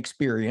kind of an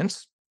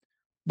experience,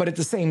 but at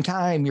the same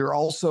time, you're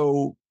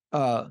also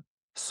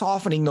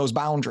softening those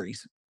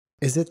boundaries.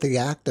 Is it the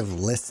act of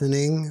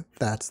listening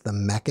that's the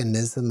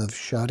mechanism of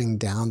shutting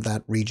down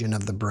that region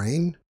of the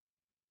brain?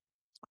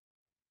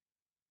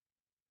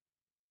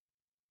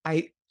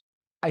 I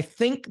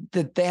think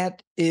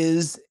that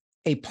is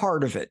a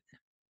part of it.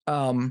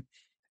 And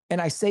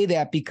I say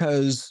that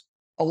because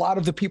a lot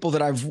of the people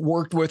that I've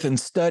worked with and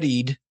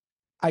studied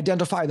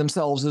identify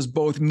themselves as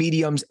both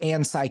mediums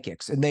and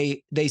psychics, and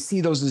they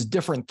see those as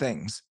different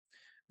things,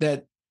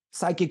 that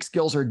psychic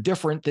skills are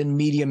different than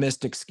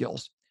mediumistic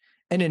skills.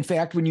 And in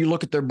fact, when you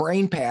look at their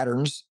brain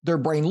patterns, their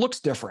brain looks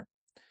different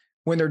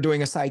when they're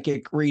doing a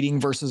psychic reading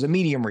versus a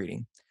medium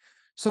reading.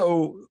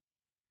 So,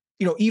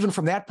 even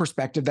from that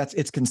perspective,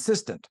 it's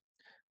consistent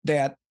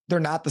that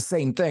they're not the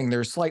same thing.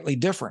 They're slightly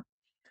different.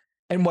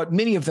 And what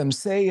many of them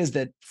say is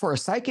that for a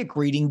psychic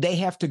reading, they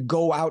have to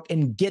go out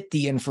and get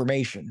the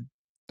information.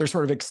 They're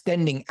sort of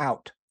extending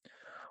out.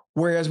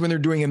 Whereas when they're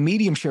doing a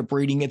mediumship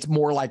reading, it's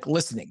more like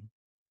listening,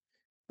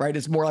 right?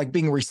 It's more like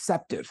being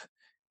receptive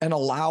and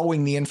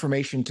allowing the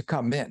information to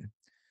come in.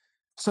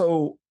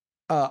 So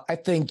I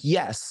think,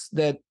 yes,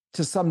 that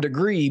to some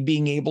degree,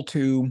 being able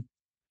to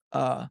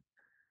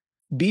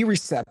be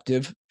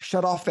receptive,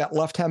 shut off that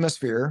left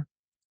hemisphere,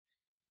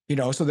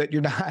 so that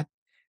you're not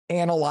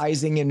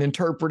analyzing and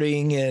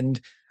interpreting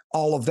and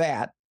all of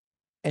that,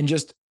 and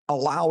just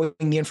allowing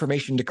the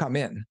information to come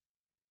in.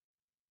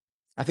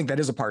 I think that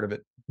is a part of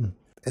it.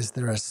 Is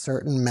there a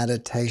certain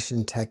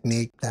meditation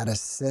technique that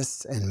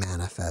assists in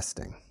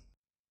manifesting?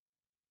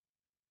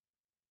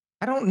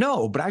 I don't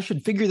know, but I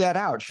should figure that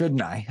out,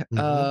 shouldn't I?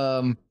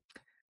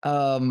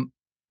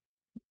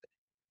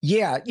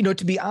 Yeah,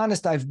 to be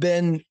honest, I've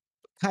been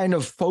kind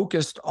of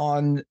focused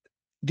on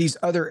these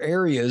other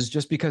areas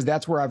just because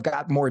that's where I've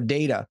got more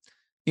data.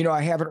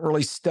 I haven't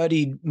really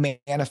studied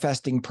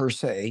manifesting per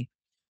se,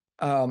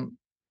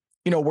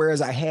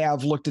 whereas I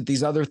have looked at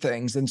these other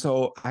things. And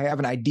so I have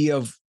an idea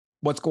of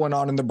what's going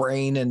on in the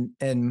brain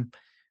and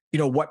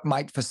what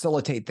might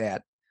facilitate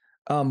that.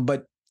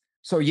 But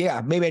so,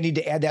 yeah, maybe I need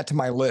to add that to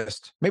my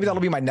list. Maybe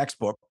that'll be my next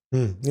book.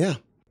 Yeah.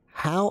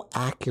 How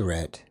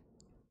accurate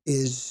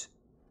is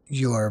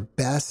your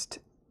best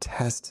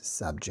test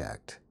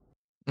subject?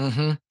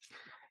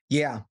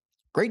 Yeah,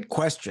 great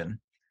question.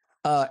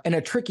 And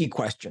a tricky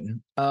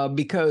question,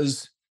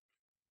 because,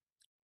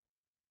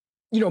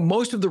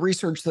 most of the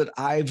research that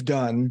I've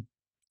done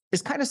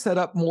is kind of set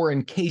up more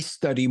in case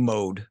study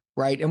mode,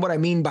 right? And what I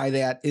mean by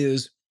that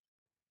is,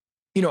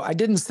 I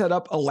didn't set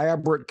up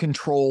elaborate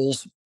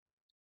controls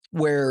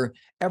where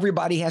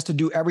everybody has to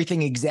do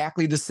everything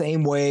exactly the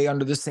same way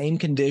under the same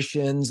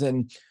conditions.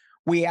 And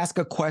we ask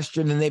a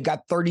question and they've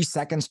got 30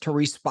 seconds to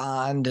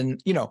respond.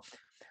 And,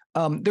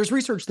 there's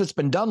research that's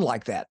been done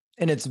like that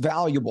and it's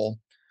valuable,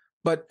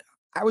 but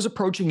I was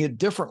approaching it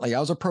differently. I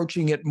was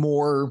approaching it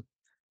more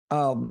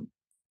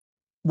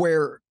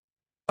where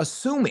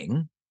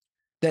assuming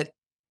that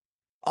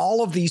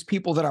all of these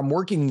people that I'm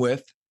working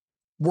with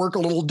work a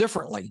little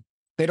differently,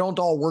 They don't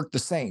all work the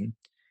same.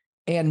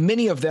 And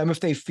many of them, if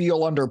they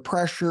feel under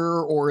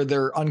pressure or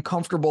they're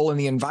uncomfortable in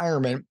the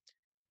environment,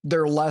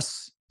 they're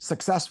less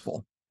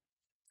successful.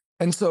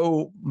 And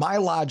so my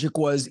logic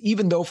was,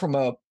 even though from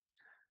a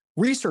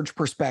research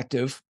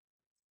perspective,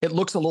 it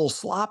looks a little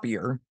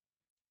sloppier,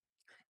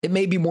 it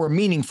may be more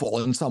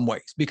meaningful in some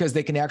ways because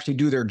they can actually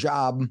do their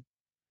job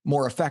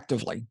more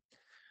effectively.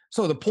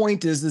 So the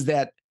point is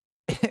that,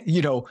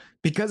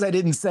 because I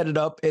didn't set it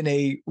up in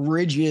a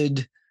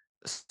rigid,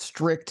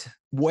 strict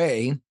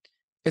way,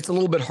 it's a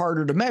little bit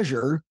harder to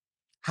measure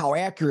how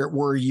accurate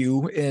were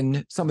you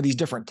in some of these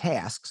different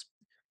tasks.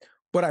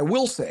 What I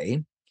will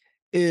say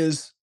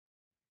is,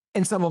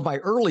 in some of my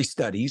early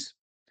studies,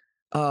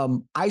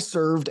 I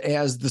served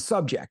as the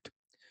subject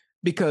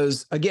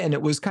because, again,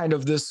 it was kind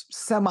of this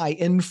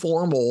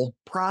semi-informal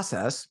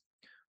process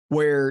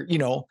where,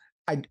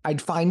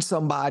 I'd find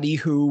somebody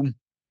who,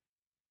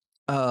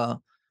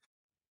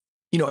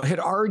 had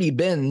already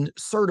been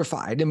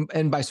certified.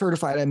 And by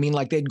certified, I mean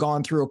like they'd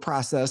gone through a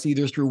process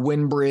either through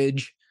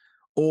Windbridge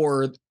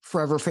or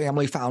Forever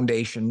Family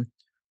Foundation,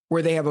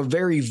 where they have a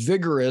very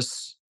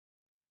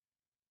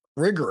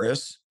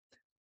rigorous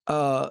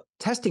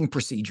testing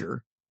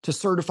procedure to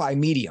certify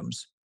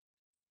mediums.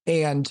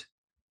 And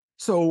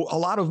so a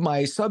lot of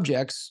my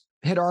subjects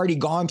had already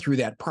gone through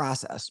that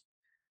process.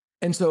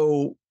 And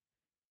so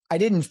I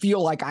didn't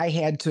feel like I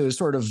had to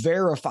sort of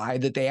verify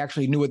that they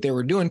actually knew what they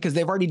were doing because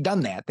they've already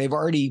done that. They've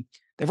already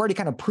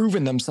kind of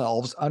proven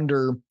themselves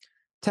under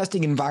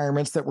testing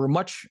environments that were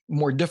much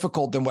more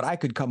difficult than what I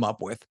could come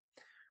up with.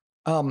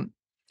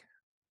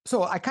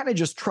 So I kind of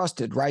just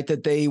trusted, right,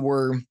 that they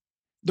were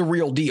the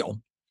real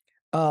deal.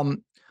 And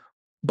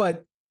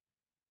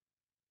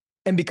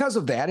because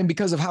of that, and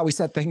because of how we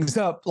set things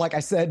up, like I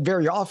said,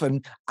 very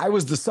often I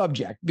was the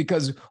subject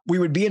because we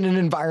would be in an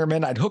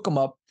environment, I'd hook them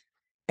up,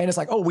 and it's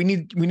like, oh, we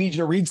need you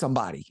to read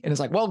somebody. And it's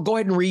like, well, go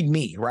ahead and read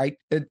me, right?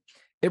 It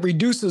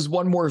reduces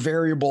one more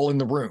variable in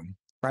the room,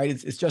 right?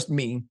 It's just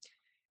me.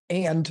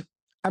 And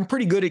I'm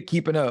pretty good at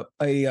keeping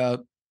a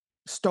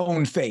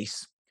stone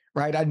face,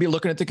 right? I'd be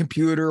looking at the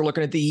computer,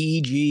 looking at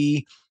the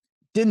EEG,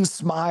 didn't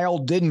smile,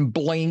 didn't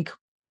blink,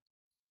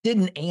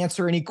 didn't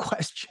answer any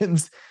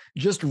questions,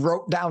 just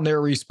wrote down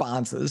their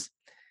responses.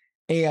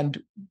 And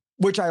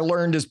which I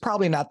learned is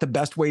probably not the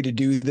best way to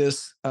do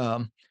this.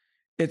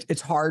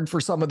 It's hard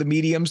for some of the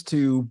mediums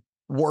to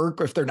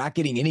work if they're not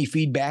getting any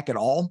feedback at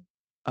all,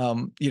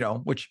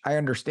 which I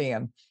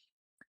understand.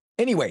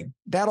 Anyway,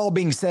 that all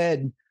being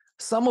said,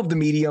 some of the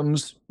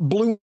mediums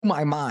blew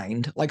my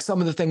mind, like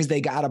some of the things they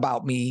got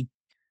about me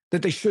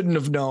that they shouldn't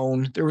have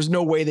known. There was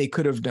no way they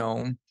could have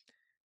known.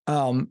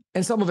 And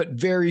some of it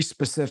very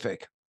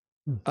specific.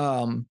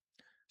 So,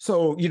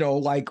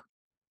 like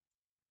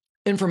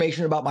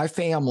information about my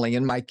family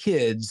and my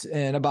kids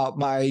and about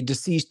my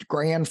deceased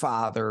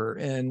grandfather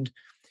and,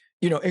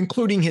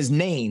 including his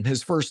name,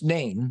 his first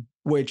name,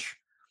 which,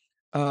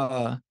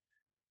 and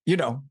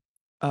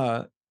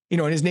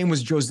his name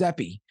was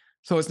Giuseppe.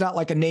 So it's not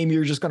like a name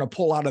you're just going to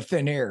pull out of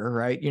thin air,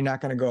 right? You're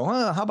not going to go,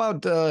 how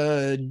about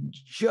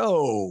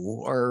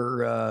Joe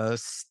or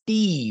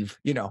Steve,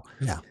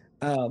 Yeah.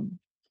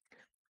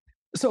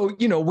 So,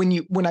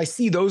 when I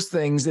see those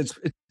things, it's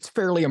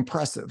fairly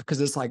impressive because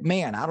it's like,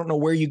 man, I don't know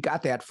where you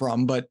got that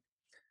from, but,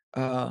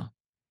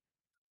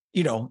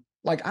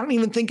 like, I don't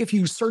even think if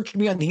you searched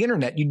me on the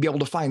internet, you'd be able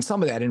to find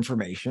some of that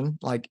information.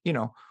 Like, where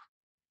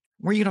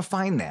are you going to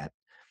find that?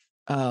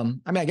 I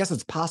mean, I guess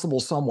it's possible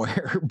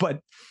somewhere,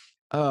 but,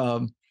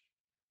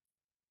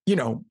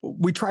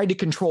 we tried to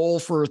control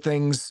for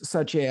things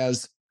such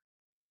as,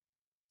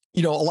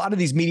 a lot of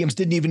these mediums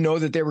didn't even know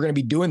that they were going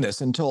to be doing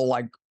this until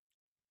like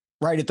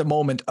right at the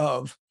moment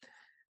of.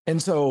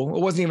 And so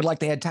it wasn't even like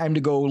they had time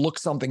to go look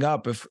something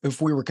up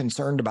if we were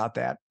concerned about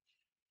that.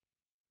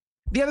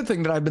 The other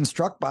thing that I've been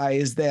struck by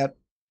is that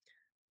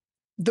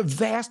the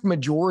vast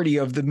majority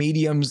of the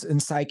mediums and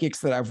psychics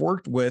that I've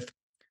worked with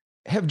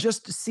have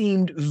just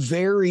seemed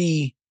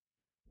very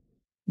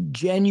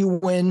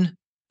genuine,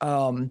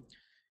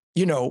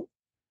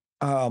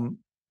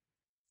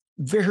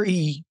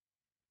 very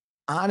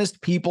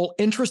honest people,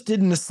 interested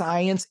in the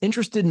science,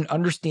 interested in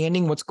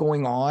understanding what's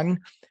going on.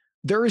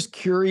 They're as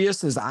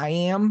curious as I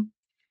am.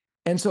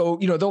 And so,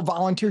 they'll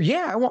volunteer.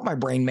 Yeah, I want my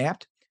brain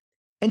mapped.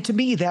 And to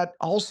me, that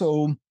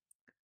also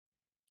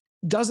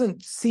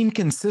doesn't seem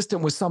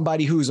consistent with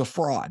somebody who's a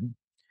fraud.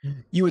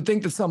 You would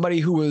think that somebody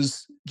who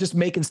was just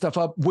making stuff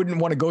up wouldn't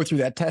want to go through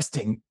that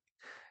testing,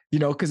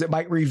 because it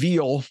might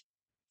reveal,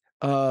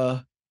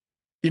 that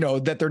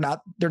they're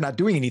not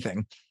doing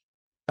anything.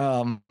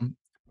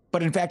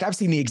 But in fact, I've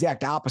seen the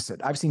exact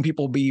opposite. I've seen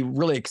people be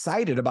really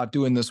excited about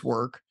doing this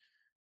work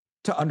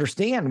to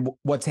understand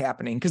what's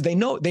happening because they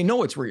know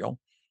it's real.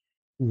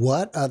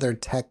 What other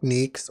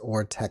techniques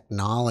or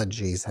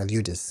technologies have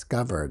you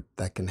discovered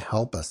that can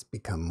help us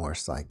become more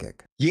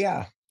psychic?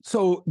 Yeah.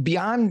 So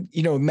beyond,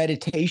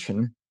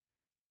 meditation,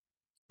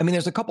 I mean,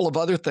 there's a couple of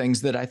other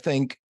things that I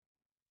think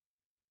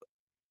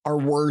are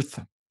worth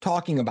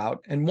talking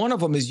about. And one of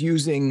them is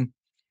using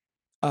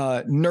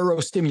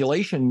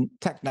neurostimulation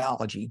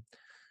technology.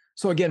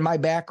 So again, my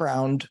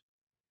background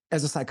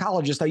as a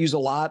psychologist, I use a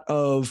lot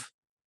of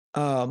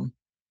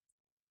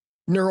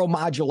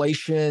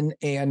neuromodulation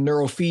and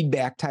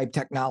neurofeedback type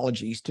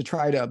technologies to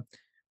try to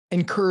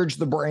encourage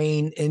the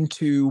brain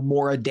into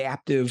more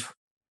adaptive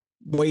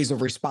ways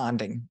of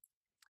responding.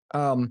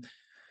 And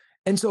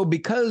so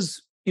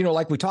because,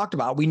 like we talked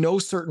about, we know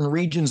certain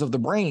regions of the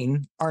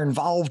brain are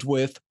involved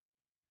with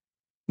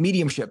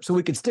mediumship. So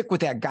we could stick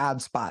with that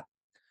God spot,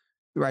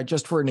 right?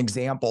 Just for an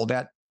example,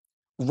 that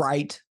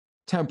right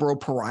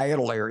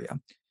temporoparietal area.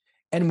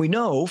 And we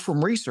know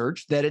from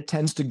research that it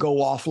tends to go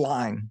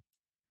offline.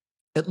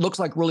 It looks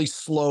like really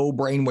slow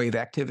brainwave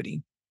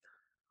activity.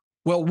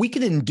 Well, we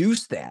can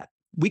induce that.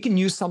 We can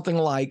use something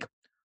like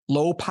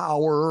low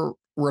power,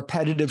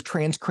 repetitive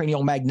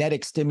transcranial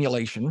magnetic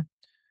stimulation,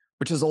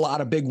 which is a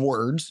lot of big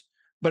words,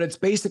 but it's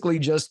basically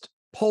just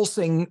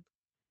pulsing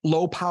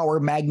low power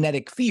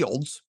magnetic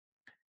fields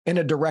in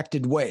a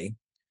directed way.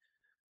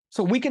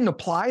 So we can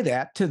apply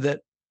that to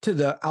the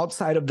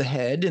outside of the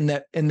head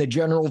in the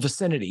general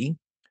vicinity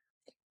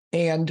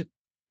and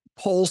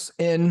pulse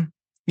in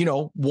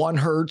 1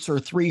 hertz or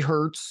 3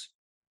 hertz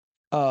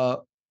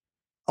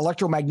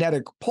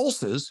electromagnetic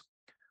pulses,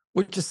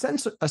 which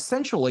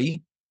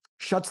essentially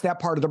shuts that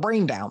part of the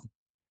brain down,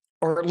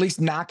 or at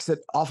least knocks it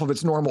off of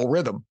its normal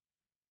rhythm.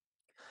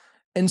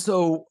 And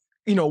so,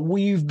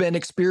 we've been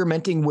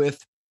experimenting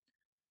with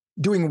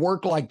doing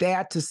work like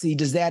that to see,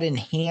 does that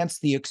enhance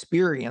the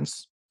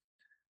experience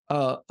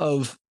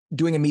of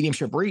doing a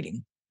mediumship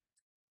reading?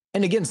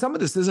 And again, some of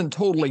this isn't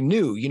totally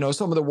new.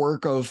 Some of the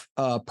work of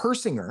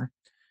Persinger,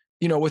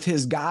 with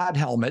his God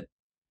helmet,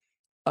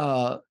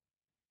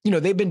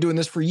 they've been doing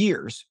this for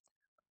years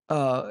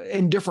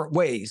in different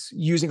ways,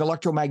 using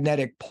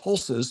electromagnetic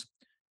pulses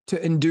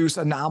to induce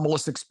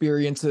anomalous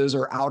experiences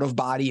or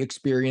out-of-body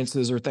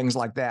experiences or things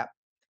like that.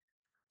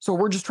 So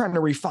we're just trying to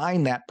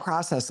refine that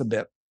process a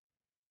bit.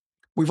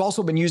 We've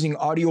also been using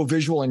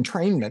audiovisual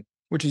entrainment,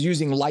 which is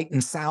using light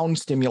and sound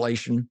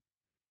stimulation.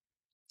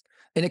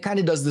 And it kind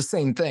of does the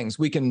same things.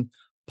 We can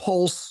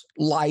pulse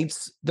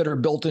lights that are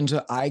built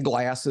into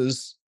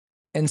eyeglasses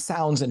and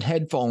sounds in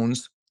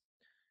headphones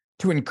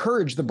to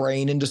encourage the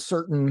brain into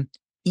certain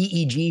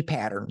EEG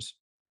patterns.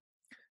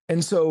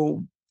 And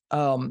so,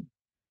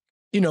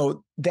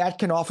 that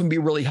can often be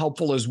really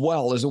helpful as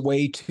well as a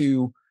way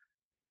to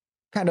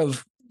kind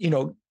of,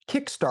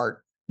 kickstart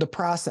the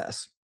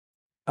process.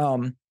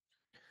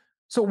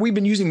 So we've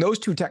been using those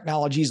two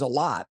technologies a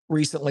lot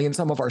recently in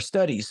some of our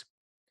studies.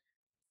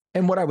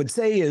 And what I would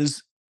say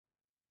is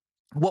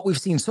what we've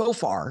seen so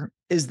far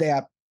is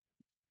that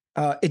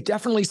it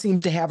definitely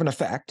seems to have an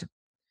effect.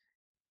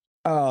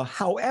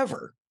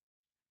 However,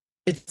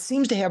 it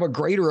seems to have a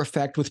greater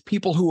effect with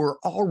people who are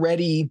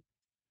already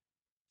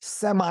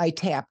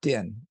semi-tapped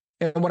in.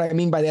 And what I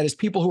mean by that is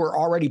people who are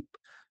already,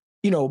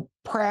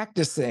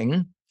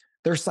 practicing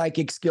their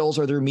psychic skills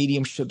or their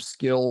mediumship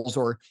skills,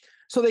 or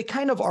so they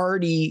kind of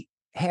already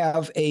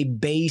have a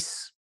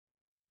base,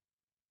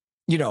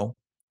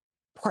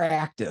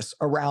 practice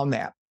around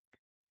that.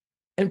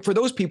 And for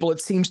those people,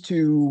 it seems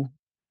to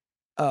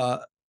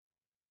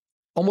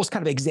almost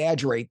kind of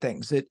exaggerate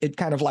things. It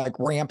kind of like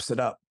ramps it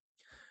up.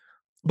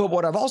 But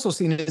what I've also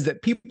seen is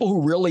that people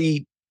who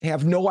really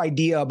have no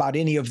idea about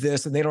any of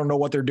this and they don't know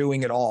what they're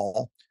doing at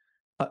all,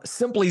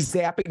 simply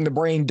zapping the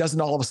brain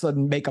doesn't all of a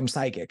sudden make them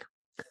psychic.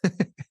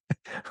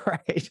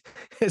 Right?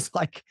 It's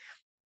like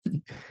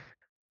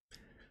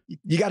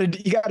you got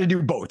to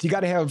do both. You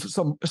got to have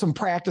some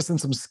practice and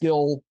some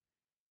skill,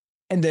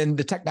 and then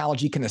the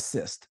technology can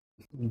assist.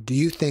 Do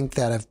you think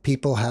that if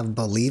people have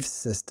belief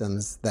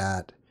systems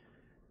that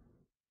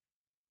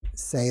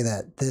say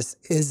that this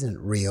isn't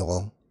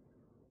real,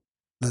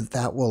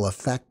 that will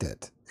affect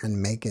it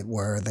and make it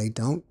where they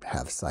don't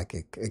have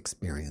psychic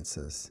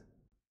experiences?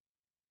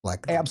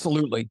 Like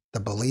Absolutely. The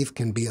belief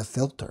can be a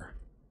filter.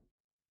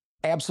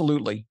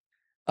 Absolutely.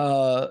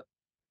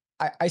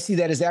 I see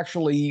that as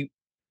actually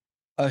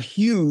a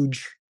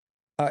huge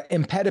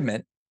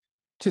impediment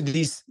to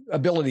these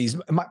abilities.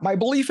 My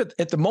belief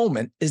at the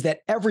moment is that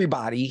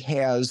everybody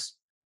has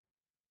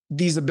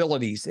these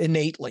abilities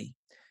innately.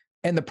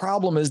 And the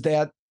problem is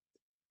that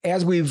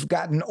as we've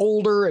gotten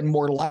older and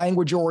more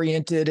language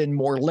oriented and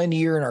more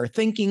linear in our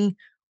thinking,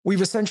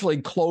 we've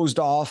essentially closed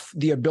off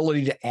the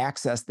ability to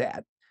access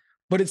that,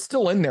 but it's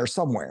still in there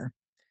somewhere.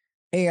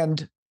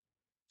 And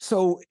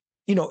so,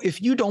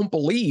 if you don't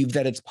believe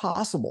that it's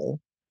possible,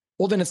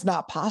 well, then it's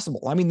not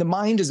possible. I mean, the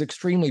mind is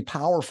extremely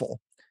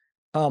powerful.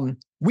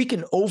 We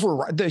can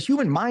override, the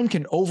human mind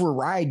can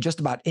override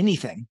just about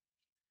anything.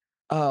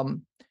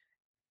 And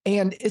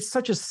it's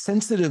such a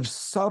sensitive,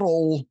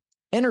 subtle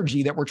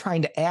energy that we're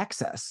trying to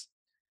access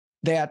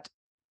that,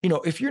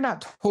 if you're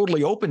not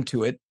totally open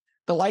to it,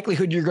 the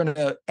likelihood you're going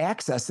to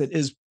access it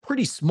is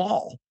pretty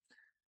small.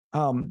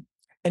 And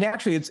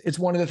actually, it's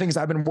one of the things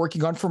I've been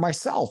working on for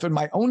myself in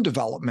my own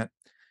development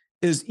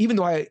is, even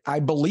though I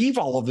believe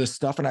all of this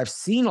stuff and I've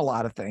seen a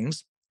lot of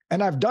things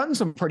and I've done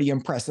some pretty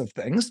impressive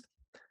things,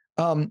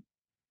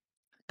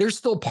 there's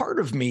still part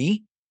of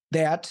me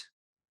that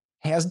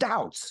has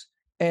doubts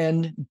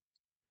and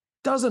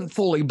doesn't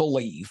fully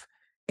believe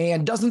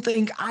and doesn't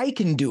think I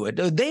can do it.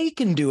 They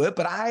can do it,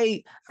 but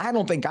I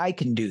don't think I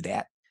can do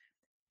that.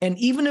 And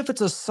even if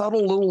it's a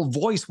subtle little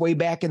voice way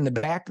back in the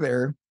back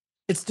there,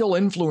 it still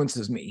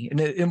influences me and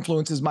it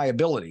influences my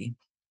ability.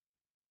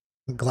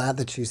 I'm glad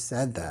that you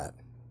said that.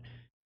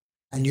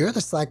 And you're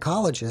the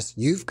psychologist.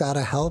 You've got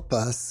to help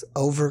us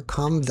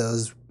overcome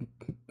those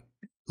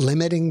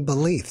limiting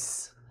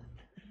beliefs.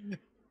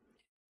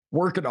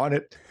 Working on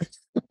it.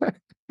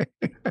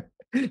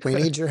 We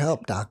need your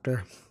help,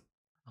 doctor.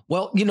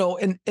 Well,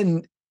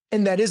 and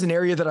that is an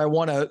area that I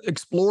want to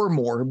explore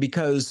more,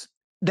 because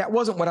that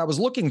wasn't what I was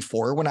looking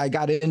for when I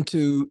got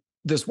into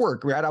this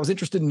work, right? I was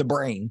interested in the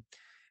brain.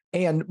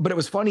 But it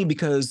was funny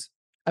because,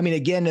 I mean,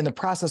 again, in the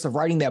process of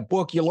writing that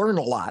book, you learn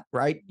a lot,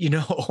 right?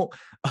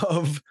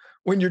 Of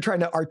when you're trying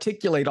to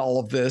articulate all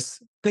of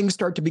this, things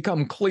start to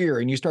become clear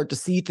and you start to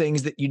see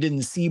things that you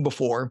didn't see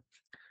before.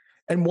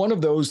 And one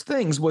of those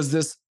things was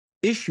this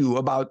issue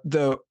about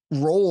the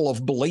role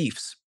of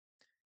beliefs.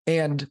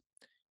 And,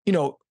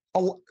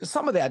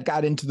 some of that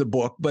got into the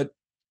book, but,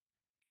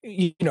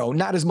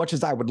 not as much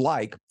as I would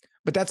like.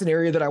 But that's an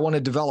area that I want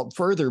to develop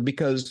further,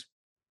 because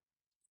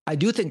I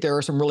do think there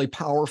are some really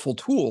powerful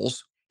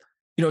tools,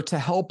 to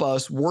help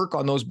us work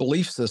on those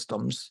belief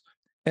systems,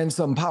 and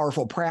some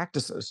powerful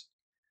practices.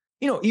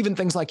 Even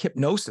things like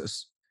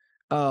hypnosis,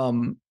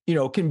 can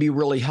be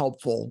really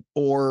helpful,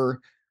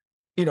 or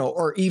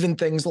even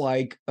things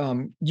like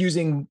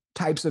using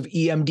types of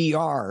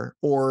EMDR,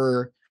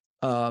 or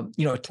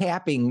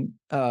tapping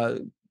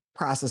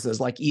processes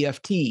like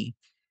EFT.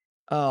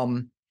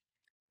 So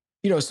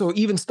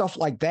even stuff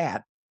like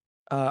that,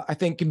 I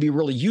think can be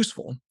really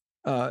useful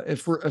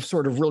if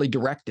sort of really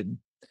directed.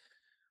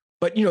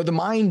 But the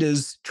mind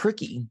is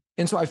tricky,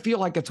 and so I feel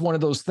like it's one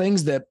of those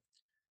things that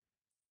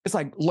it's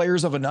like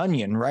layers of an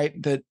onion,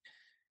 right? That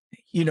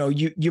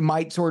you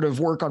might sort of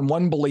work on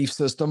one belief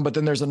system, but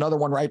then there's another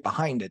one right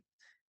behind it,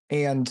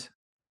 and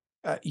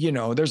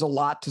there's a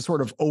lot to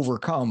sort of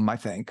overcome, I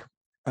think,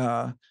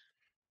 for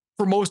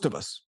most of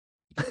us.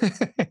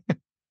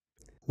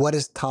 What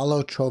is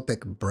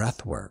holotropic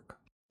breath work?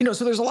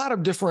 So there's a lot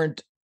of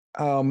different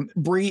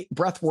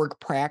breath work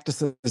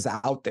practices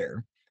out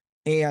there,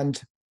 and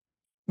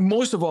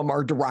most of them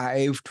are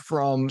derived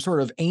from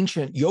sort of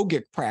ancient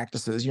yogic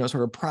practices, sort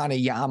of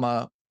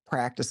pranayama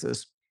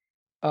practices.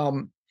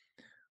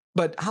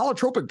 But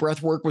holotropic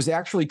breath work was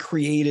actually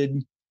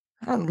created,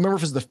 I don't remember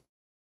if it was the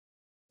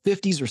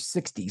 50s or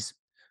 60s,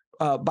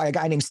 by a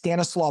guy named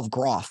Stanislav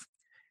Grof.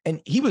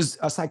 And he was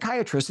a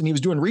psychiatrist, and he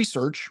was doing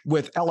research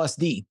with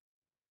LSD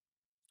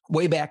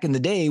way back in the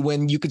day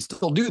when you could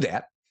still do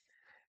that,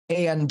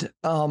 and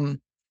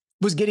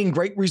was getting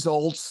great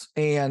results,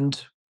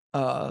 and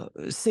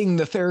seeing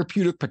the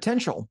therapeutic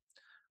potential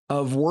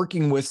of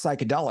working with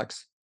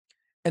psychedelics.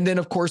 And then,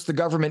 of course, the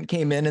government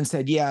came in and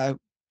said, yeah,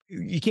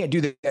 you can't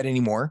do that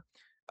anymore.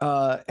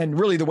 And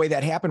really the way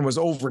that happened was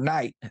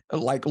overnight,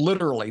 like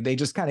literally, they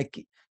just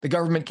the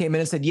government came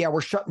in and said, yeah,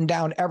 we're shutting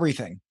down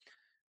everything.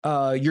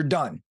 You're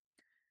done.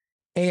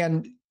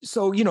 And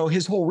so,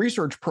 his whole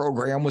research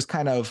program was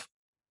kind of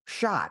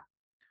shot.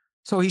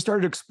 So he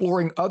started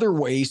exploring other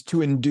ways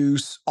to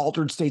induce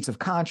altered states of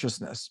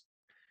consciousness.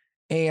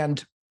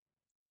 And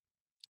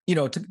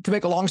to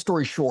make a long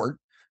story short,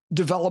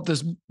 develop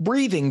this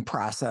breathing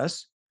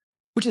process,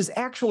 which is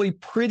actually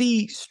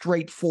pretty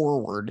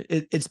straightforward.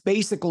 It's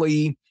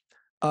basically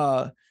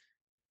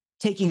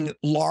taking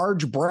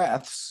large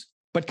breaths,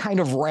 but kind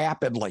of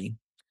rapidly,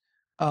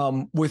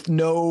 with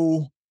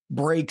no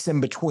breaks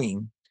in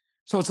between.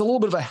 So it's a little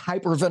bit of a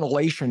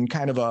hyperventilation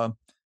kind of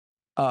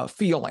a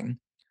feeling.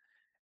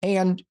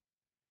 And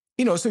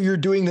so you're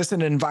doing this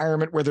in an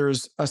environment where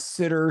there's a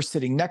sitter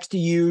sitting next to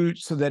you,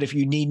 so that if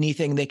you need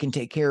anything, they can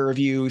take care of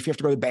you. If you have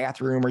to go to the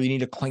bathroom, or you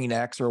need a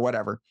Kleenex or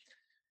whatever,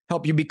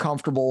 help you be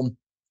comfortable.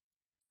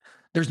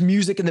 There's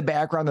music in the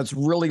background that's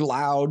really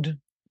loud.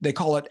 They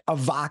call it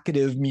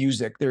evocative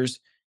music.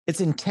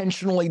 It's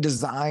intentionally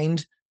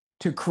designed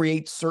to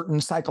create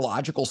certain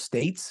psychological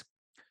states.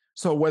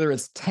 So whether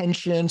it's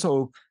tension,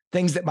 so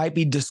things that might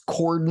be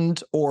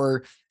discordant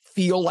or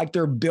feel like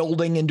they're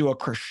building into a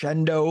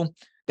crescendo,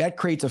 that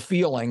creates a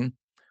feeling.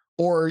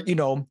 Or,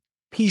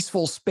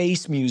 peaceful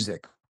space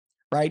music,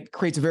 right?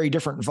 Creates a very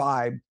different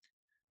vibe.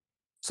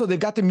 So they've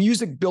got the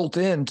music built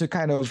in to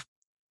kind of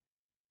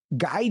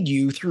guide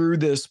you through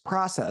this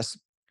process.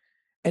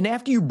 And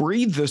after you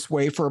breathe this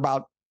way for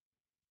about,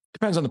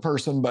 depends on the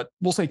person, but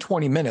we'll say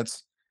 20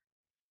 minutes,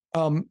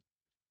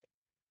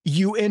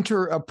 you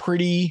enter a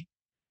pretty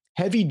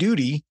heavy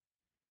duty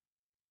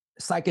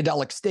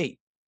psychedelic state,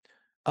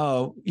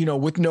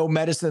 with no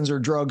medicines or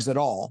drugs at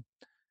all,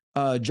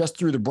 just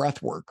through the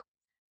breath work.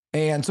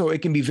 And so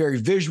it can be very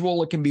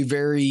visual. It can be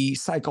very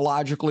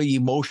psychologically,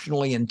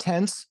 emotionally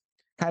intense,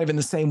 kind of in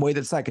the same way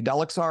that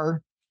psychedelics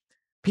are.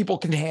 People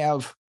can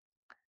have,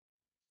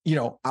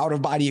 out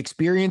of body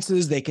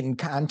experiences. They can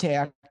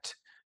contact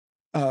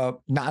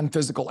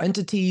non-physical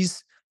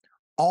entities.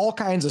 All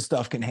kinds of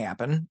stuff can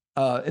happen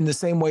in the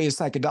same way as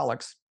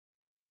psychedelics.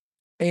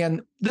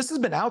 And this has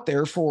been out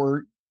there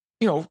for,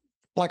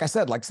 like I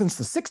said, like since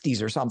the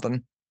 60s or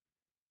something.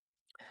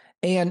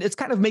 And it's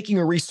kind of making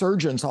a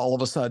resurgence all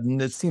of a sudden.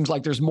 It seems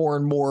like there's more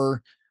and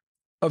more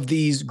of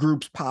these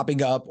groups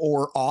popping up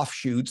or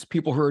offshoots,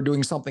 people who are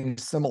doing something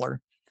similar.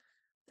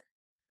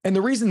 And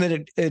the reason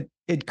that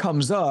it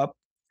comes up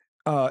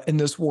in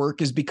this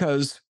work is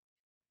because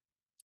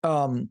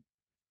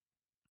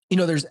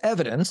there's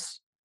evidence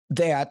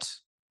that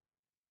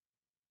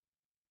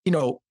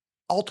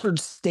altered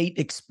state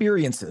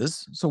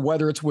experiences, so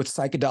whether it's with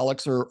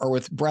psychedelics or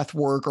with breath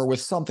work or with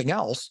something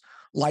else,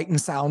 light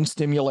and sound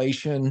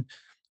stimulation,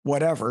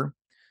 whatever,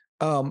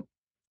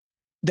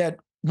 that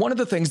one of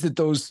the things that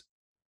those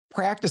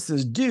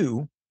practices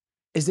do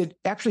is it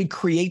actually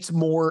creates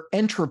more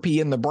entropy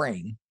in the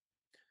brain.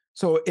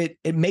 So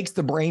it makes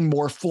the brain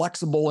more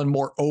flexible and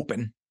more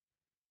open.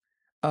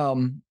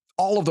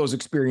 All of those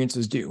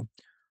experiences do,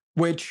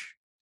 which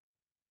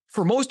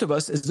for most of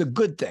us is a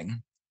good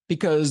thing,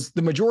 because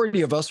the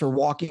majority of us are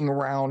walking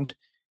around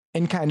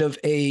in kind of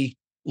a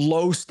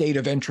low state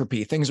of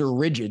entropy. Things are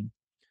rigid.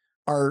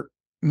 Our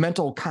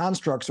mental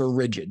constructs are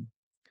rigid,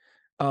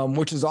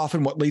 which is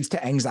often what leads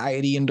to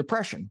anxiety and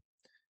depression,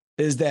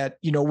 is that,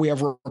 we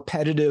have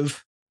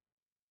repetitive,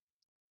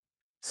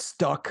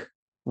 stuck,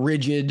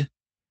 rigid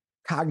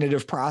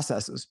cognitive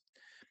processes.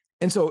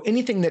 And so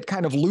anything that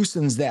kind of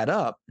loosens that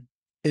up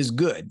is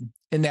good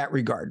in that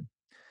regard.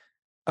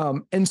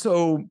 And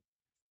so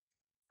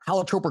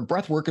holotropic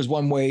breath work is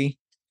one way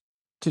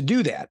to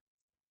do that.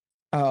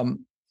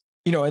 In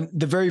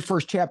the very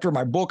first chapter of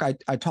my book,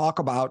 I talk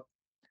about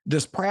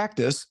this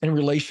practice in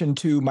relation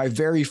to my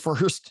very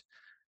first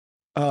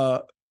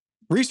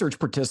research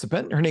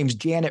participant. Her name's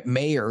Janet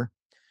Mayer.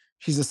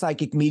 She's a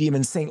psychic medium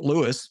in St.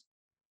 Louis.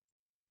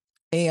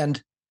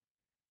 And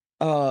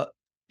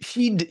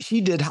she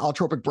did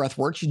holotropic breath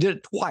work. She did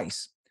it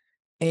twice.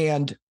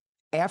 And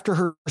after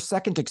her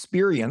second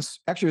experience,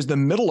 actually it was the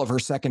middle of her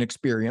second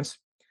experience,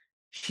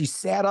 she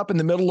sat up in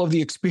the middle of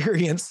the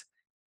experience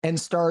and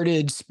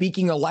started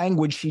speaking a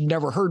language she'd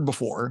never heard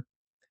before.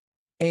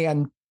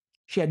 And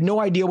she had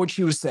no idea what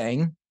she was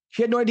saying.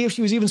 She had no idea if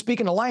she was even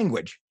speaking a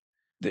language.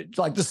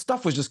 Like the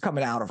stuff was just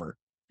coming out of her.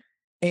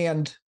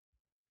 And,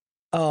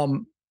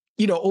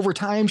 over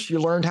time, she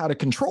learned how to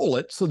control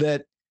it so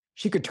that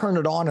she could turn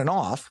it on and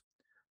off.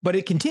 But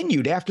it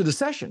continued after the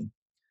session.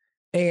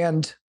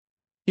 And,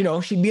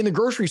 she'd be in the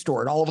grocery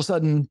store and all of a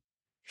sudden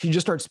she'd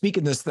just start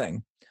speaking this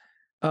thing.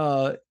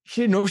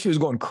 She didn't know if she was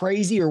going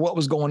crazy or what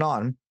was going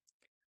on.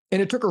 And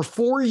it took her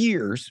 4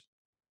 years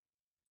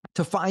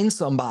to find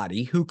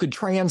somebody who could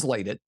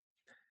translate it.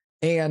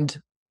 And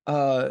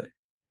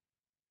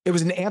it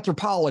was an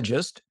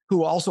anthropologist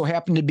who also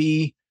happened to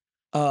be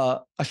a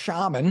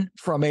shaman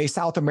from a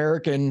South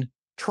American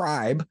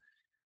tribe,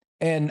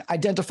 and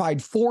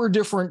identified 4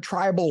 different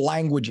tribal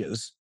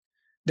languages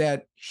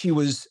that she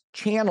was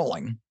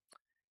channeling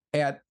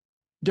at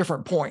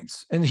different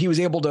points. And he was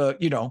able to,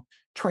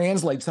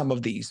 translate some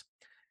of these.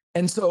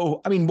 And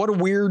so, I mean, what a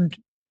weird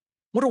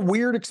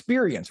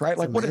experience, right?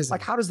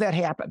 Like how does that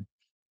happen?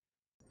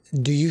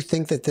 Do you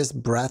think that this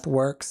breath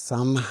work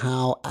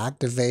somehow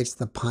activates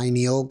the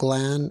pineal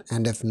gland?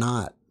 And if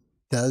not,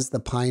 does the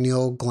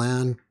pineal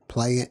gland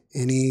play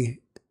any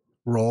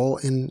role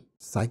in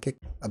psychic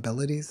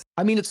abilities?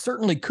 I mean, it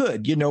certainly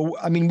could,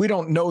 we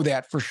don't know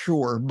that for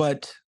sure,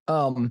 but,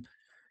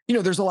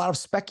 there's a lot of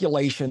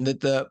speculation that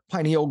the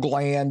pineal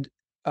gland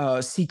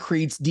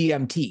secretes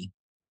DMT.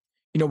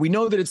 We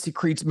know that it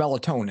secretes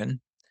melatonin,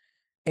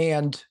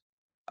 and,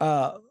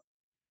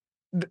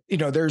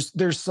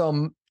 there's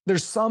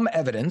some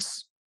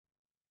evidence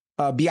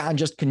beyond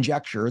just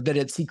conjecture that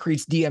it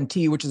secretes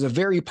DMT, which is a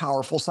very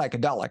powerful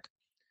psychedelic.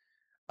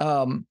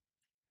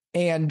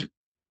 And,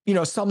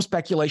 some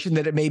speculation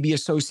that it may be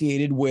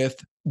associated with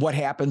what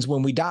happens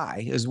when we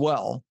die as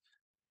well,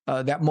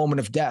 that moment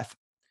of death.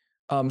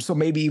 So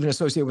maybe even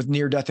associated with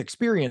near-death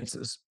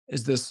experiences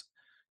is this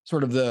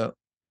sort of the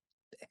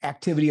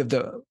activity of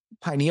the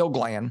pineal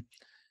gland.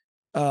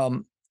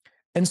 And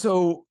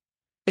so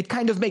it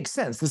kind of makes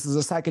sense. This is a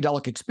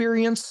psychedelic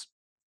experience.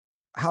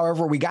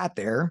 However we got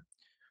there,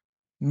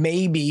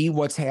 maybe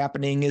what's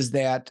happening is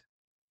that,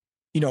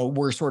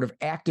 we're sort of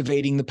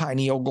activating the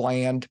pineal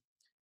gland,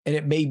 and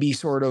it may be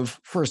sort of,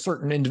 for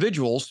certain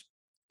individuals,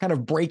 kind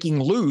of breaking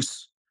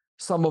loose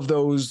some of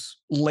those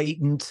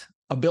latent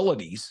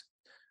abilities,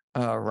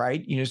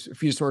 right?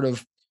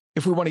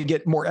 If we want to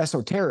get more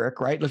esoteric,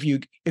 right?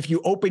 If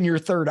you open your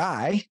third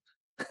eye,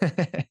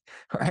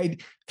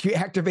 right? If you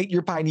activate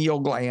your pineal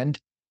gland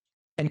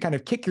and kind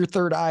of kick your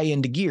third eye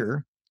into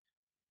gear,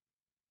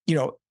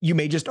 you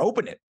may just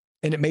open it,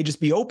 and it may just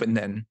be open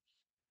then.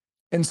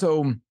 And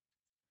so,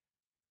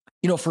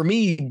 for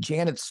me,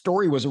 Janet's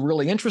story was a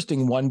really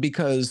interesting one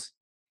because,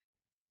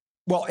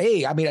 well,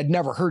 I'd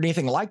never heard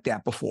anything like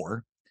that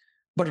before,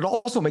 but it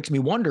also makes me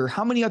wonder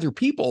how many other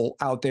people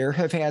out there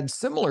have had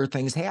similar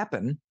things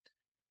happen,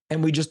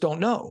 and we just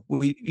don't know.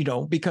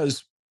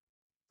 Because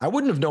I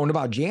wouldn't have known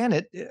about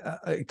Janet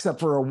except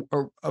for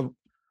a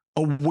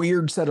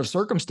weird set of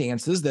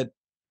circumstances that,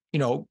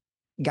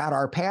 got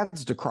our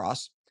paths to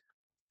cross.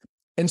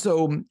 And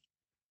so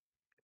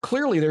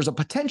clearly there's a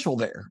potential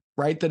there,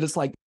 right? That it's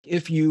like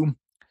if you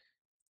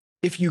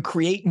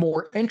create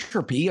more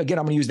entropy, again,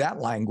 I'm going to use that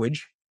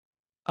language,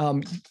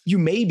 you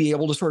may be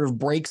able to sort of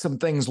break some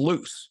things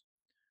loose,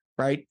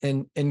 right?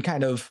 And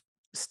kind of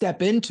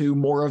step into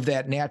more of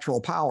that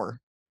natural power.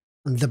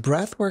 The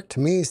breath work to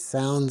me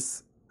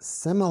sounds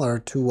similar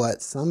to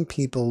what some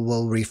people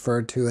will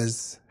refer to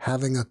as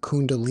having a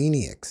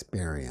Kundalini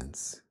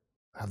experience.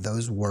 Have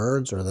those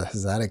words or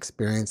has that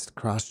experience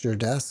crossed your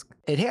desk?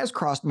 It has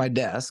crossed my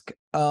desk.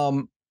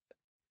 And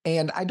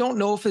I don't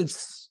know if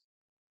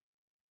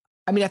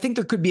I mean, I think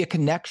there could be a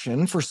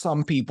connection for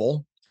some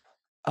people.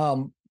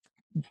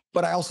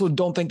 But I also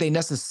don't think they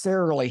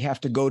necessarily have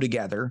to go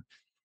together.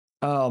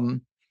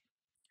 Um,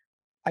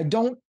 I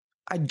don't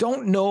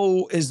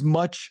know as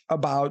much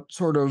about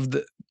sort of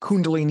the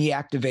Kundalini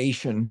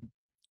activation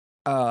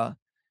as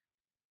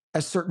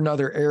certain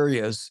other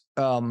areas.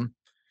 So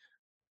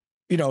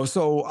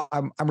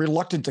I'm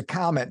reluctant to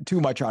comment too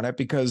much on it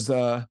because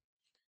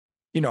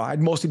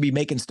I'd mostly be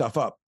making stuff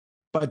up.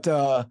 But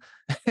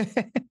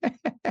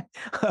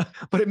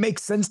but it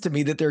makes sense to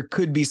me that there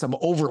could be some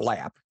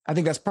overlap. I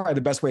think that's probably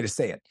the best way to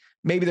say it.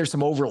 Maybe there's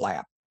some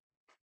overlap.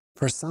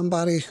 For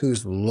somebody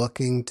who's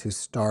looking to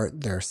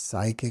start their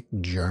psychic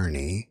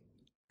journey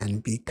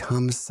and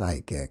become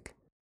psychic,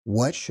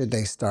 what should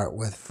they start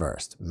with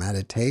first?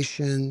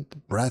 Meditation,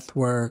 breath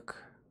work,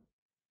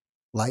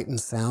 light and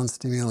sound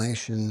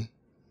stimulation?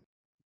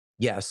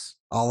 Yes.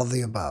 All of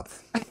the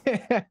above.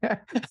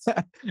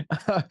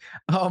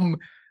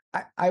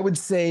 I would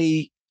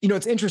say,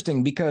 it's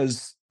interesting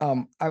because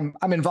I'm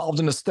involved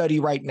in a study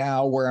right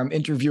now where I'm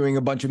interviewing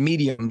a bunch of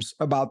mediums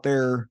about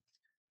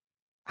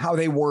how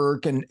they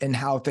work and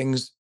how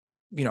things,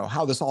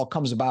 how this all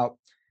comes about.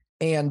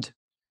 And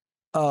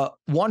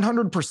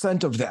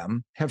 100% of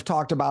them have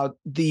talked about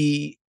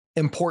the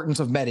importance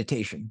of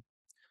meditation,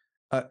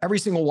 every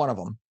single one of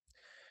them.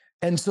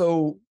 And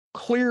so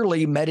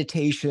clearly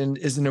meditation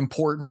is an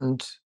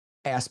important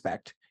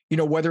aspect,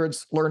 whether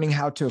it's learning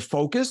how to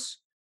focus,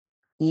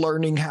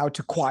 learning how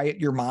to quiet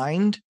your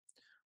mind,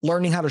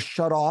 learning how to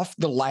shut off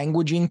the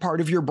languaging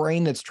part of your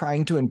brain that's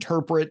trying to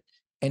interpret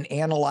and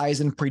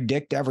analyze and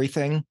predict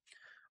everything.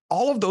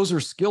 All of those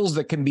are skills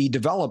that can be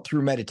developed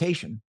through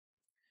meditation,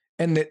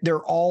 and that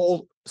they're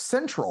all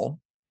central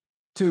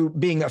to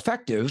being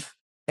effective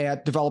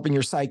at developing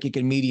your psychic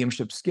and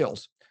mediumship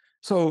skills.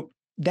 So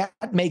that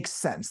makes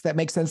sense. That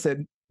makes sense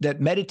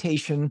that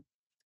meditation,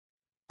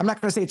 I'm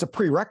not going to say it's a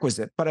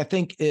prerequisite, but I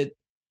think it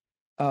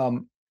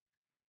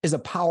is a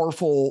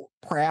powerful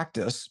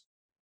practice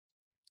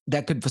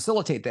that could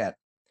facilitate that.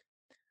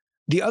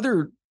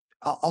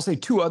 I'll say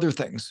two other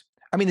things.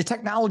 I mean, the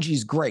technology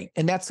is great,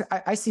 and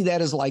I see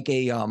that as like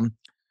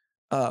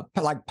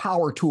like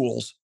power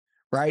tools,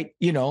 right?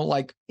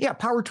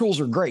 Power tools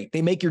are great.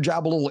 They make your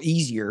job a little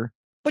easier,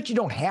 but you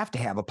don't have to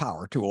have a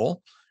power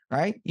tool,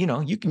 right?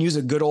 You can use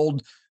a good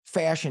old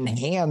fashioned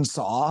hand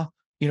saw,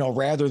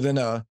 rather than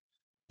a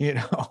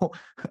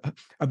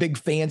big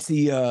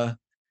fancy,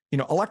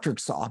 electric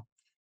saw.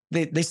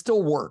 They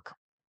still work.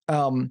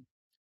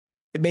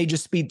 It may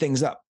just speed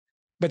things up.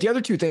 But the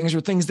other two things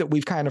are things that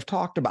we've kind of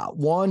talked about.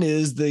 One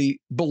is the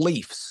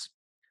beliefs,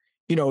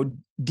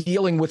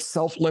 dealing with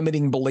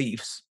self-limiting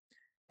beliefs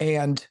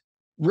and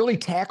really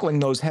tackling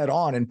those head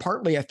on. And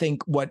partly, I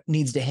think what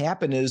needs to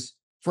happen is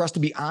for us to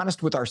be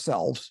honest with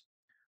ourselves,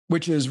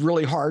 which is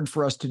really hard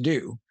for us to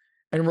do,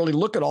 and really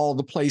look at all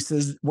the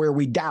places where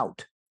we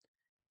doubt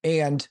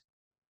and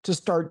to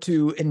start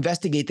to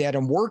investigate that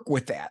and work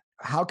with that.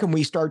 How can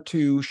we start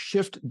to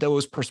shift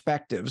those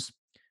perspectives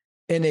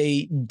in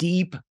a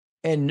deep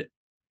and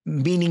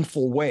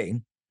meaningful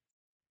way?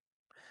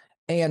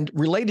 And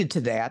related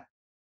to that,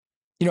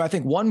 I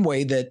think one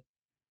way that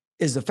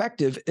is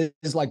effective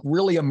is like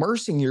really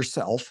immersing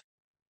yourself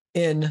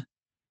in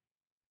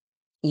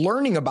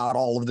learning about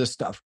all of this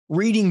stuff,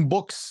 reading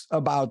books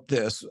about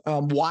this,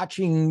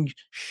 watching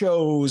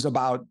shows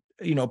about,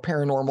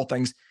 paranormal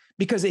things,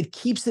 because it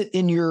keeps it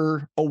in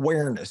your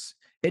awareness.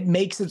 It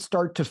makes it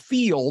start to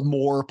feel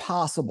more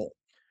possible,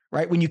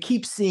 right? When you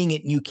keep seeing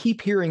it and you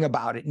keep hearing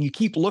about it and you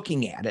keep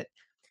looking at it,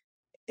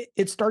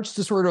 it starts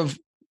to sort of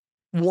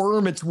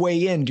worm its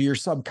way into your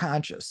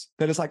subconscious,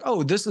 that it's like,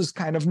 oh, this is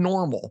kind of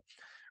normal,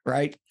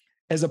 right?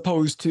 As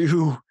opposed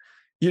to,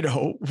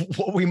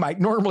 what we might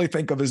normally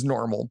think of as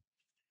normal.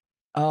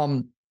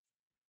 So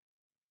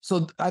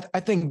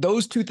I think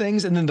those two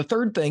things. And then the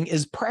third thing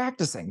is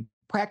practicing.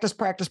 Practice.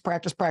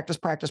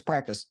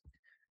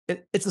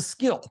 It's a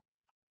skill.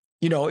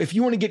 If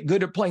you want to get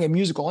good at playing a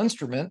musical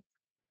instrument,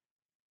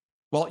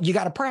 well, you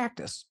got to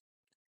practice,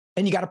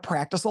 and you got to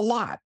practice a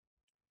lot.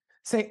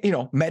 Say,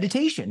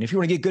 meditation. If you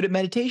want to get good at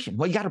meditation,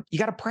 well, you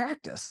got to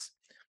practice.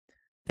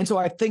 And so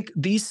I think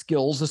these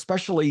skills,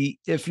 especially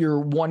if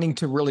you're wanting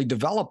to really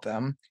develop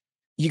them,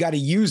 you got to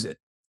use it.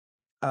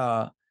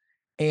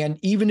 And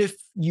even if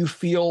you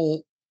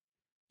feel,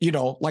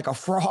 like a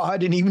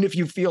fraud, and even if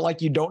you feel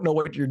like you don't know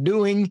what you're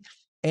doing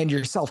and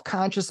you're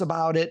self-conscious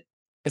about it,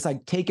 it's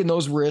like taking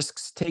those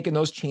risks, taking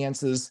those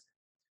chances,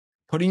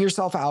 putting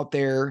yourself out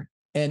there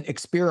and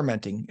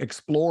experimenting,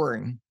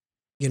 exploring.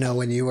 You know,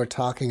 when you were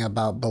talking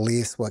about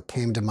beliefs, what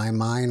came to my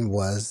mind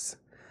was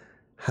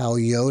how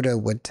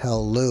Yoda would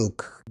tell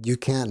Luke, you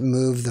can't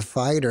move the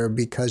fighter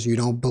because you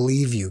don't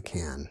believe you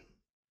can.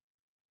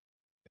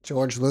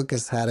 George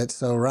Lucas had it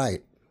so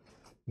right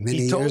many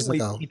years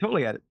ago. He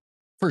totally had it,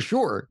 for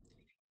sure.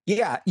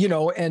 Yeah,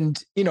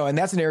 and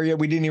that's an area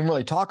we didn't even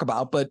really talk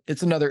about, but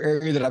it's another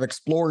area that I've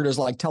explored is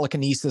like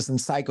telekinesis and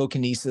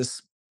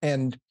psychokinesis,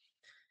 and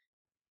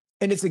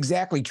it's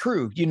exactly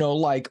true.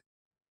 Like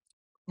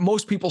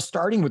most people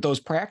starting with those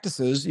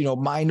practices,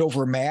 mind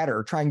over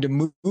matter, trying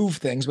to move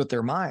things with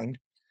their mind,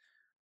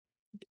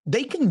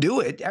 they can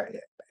do it.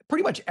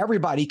 Pretty much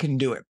everybody can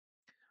do it.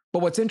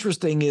 But what's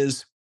interesting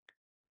is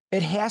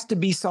it has to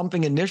be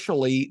something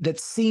initially that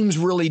seems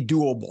really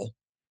doable,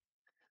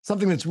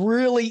 something that's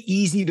really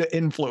easy to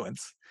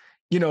influence.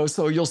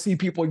 So you'll see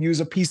people use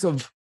a piece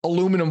of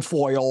aluminum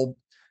foil,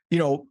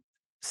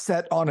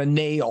 set on a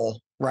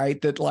nail,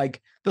 right? That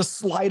like the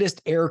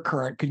slightest air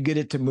current could get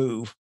it to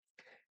move.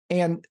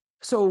 And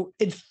so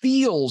it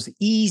feels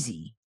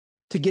easy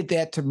to get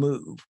that to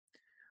move.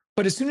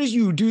 But as soon as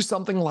you do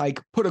something like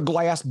put a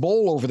glass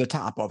bowl over the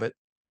top of it,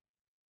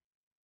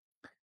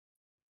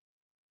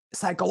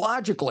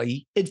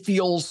 psychologically, it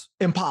feels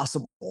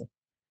impossible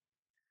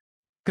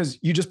because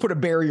you just put a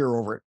barrier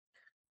over it.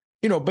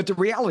 But the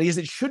reality is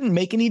it shouldn't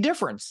make any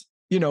difference.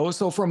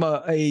 So from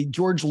a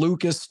George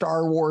Lucas,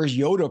 Star Wars,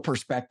 Yoda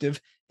perspective,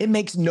 it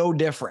makes no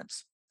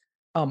difference.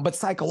 But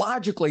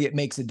psychologically, it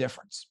makes a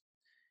difference.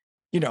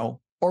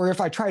 Or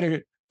if I try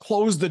to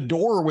close the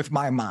door with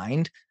my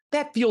mind,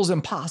 that feels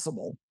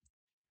impossible.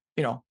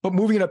 But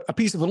moving a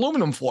piece of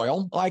aluminum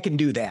foil, I can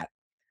do that.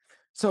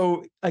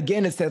 So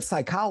again, it's that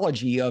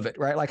psychology of it,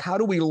 right? Like, how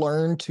do we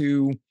learn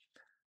to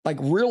like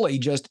really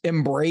just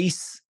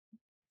embrace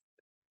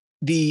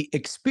the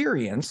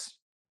experience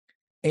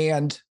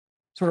and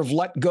sort of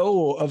let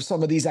go of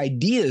some of these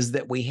ideas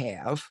that we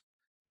have,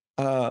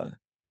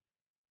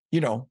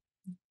 you know,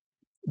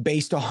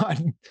 based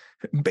on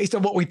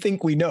what we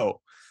think we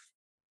know.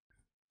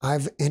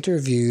 I've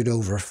interviewed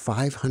over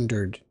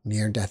 500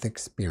 near-death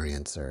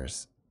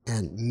experiencers,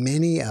 and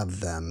many of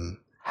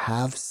them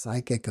have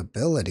psychic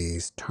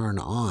abilities turn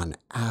on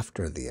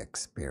after the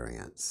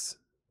experience.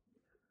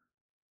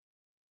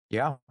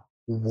 Yeah.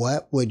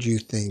 What would you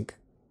think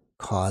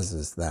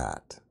causes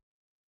that?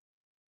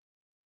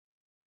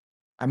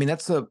 I mean,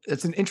 it's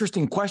an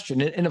interesting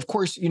question. And of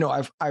course,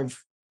 I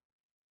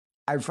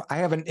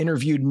haven't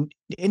interviewed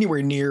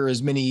anywhere near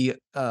as many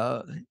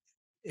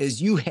as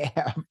you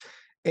have.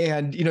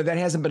 And, that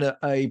hasn't been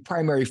a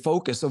primary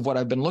focus of what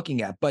I've been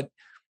looking at. But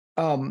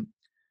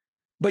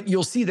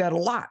you'll see that a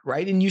lot,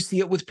 right? And you see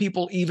it with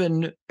people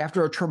even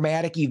after a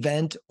traumatic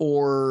event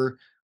or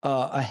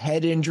a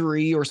head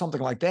injury or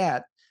something like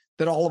that,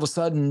 that all of a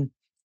sudden,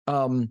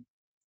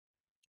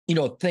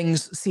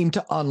 things seem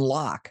to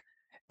unlock.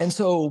 And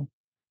so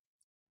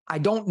I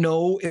don't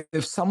know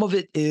if some of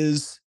it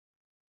is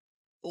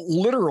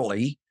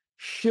literally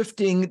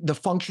shifting the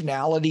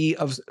functionality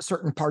of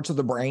certain parts of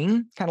the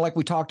brain, kind of like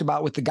we talked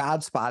about with the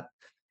God spot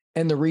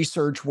and the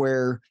research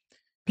where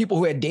people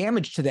who had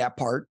damage to that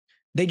part,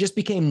 they just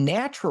became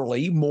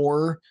naturally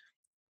more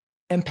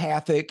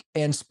empathic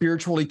and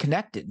spiritually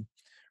connected,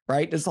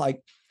 right? It's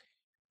like,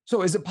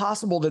 so is it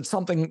possible that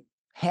something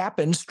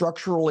happened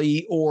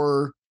structurally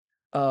or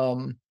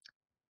otherwise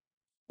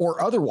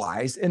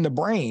in the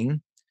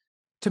brain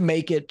to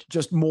make it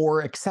just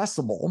more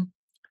accessible?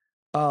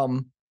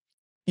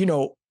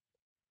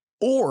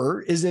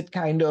 Or is it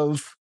kind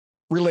of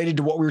related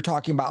to what we were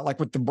talking about,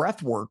 like with the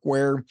breath work,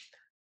 where,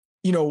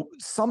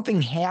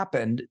 something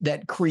happened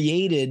that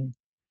created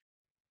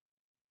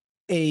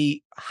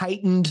a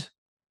heightened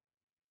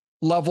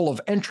level of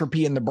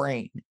entropy in the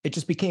brain. It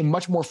just became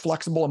much more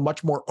flexible and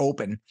much more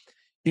open,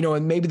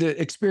 and maybe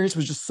the experience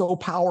was just so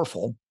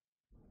powerful,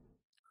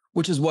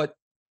 which is what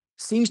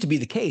seems to be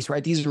the case,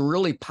 right? These are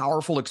really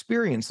powerful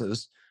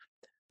experiences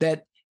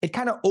that it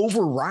kind of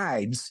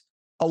overrides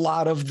a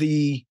lot of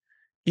the,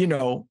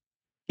 you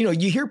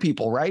hear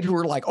people, right, who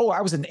are like, oh,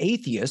 I was an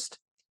atheist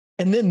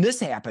and then this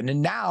happened.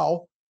 And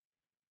now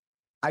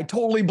I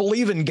totally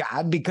believe in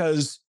God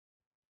because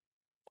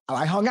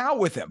I hung out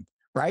with him,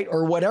 right?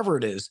 Or whatever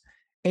it is.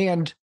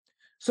 And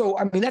so,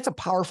 I mean, that's a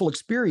powerful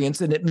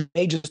experience and it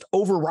may just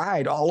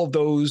override all of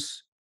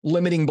those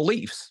limiting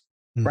beliefs,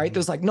 right?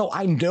 There's like, no,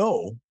 I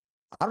know.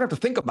 I don't have to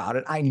think about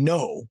it. I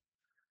know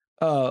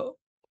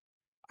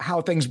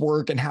how things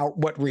work and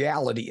what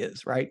reality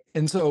is, right?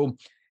 And so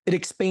it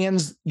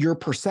expands your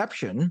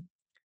perception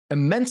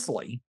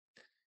immensely.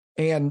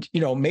 And,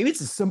 maybe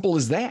it's as simple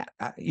as that.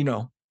 I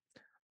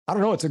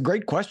don't know. It's a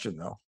great question,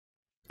 though.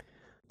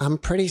 I'm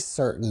pretty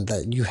certain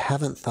that you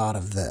haven't thought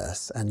of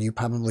this, and you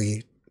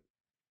probably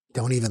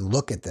don't even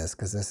look at this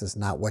because this is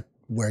not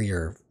where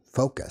you're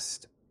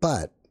focused.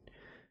 But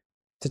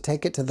to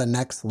take it to the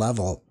next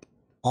level,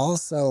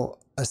 also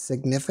a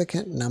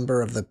significant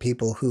number of the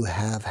people who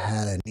have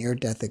had a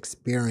near-death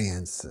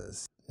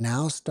experiences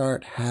now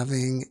start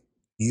having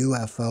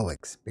UFO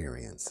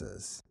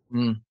experiences.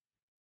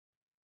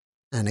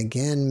 And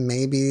again,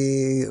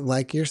 maybe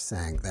like you're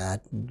saying,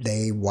 that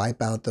they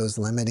wipe out those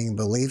limiting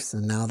beliefs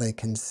and now they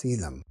can see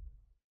them.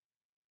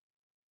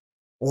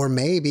 Or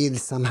maybe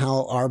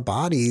somehow our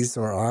bodies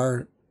or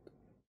our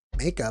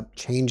makeup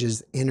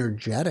changes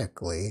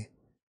energetically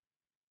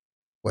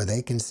where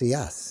they can see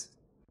us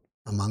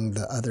among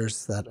the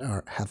others that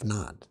have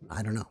not.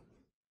 I don't know.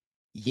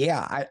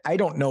 Yeah, I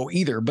don't know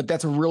either, but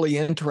that's a really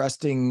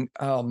interesting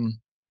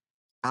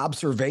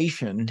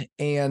observation.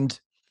 And,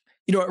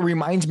 it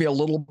reminds me a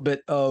little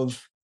bit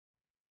of,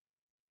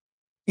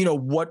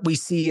 what we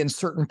see in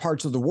certain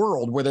parts of the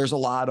world where there's a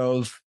lot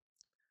of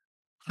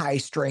high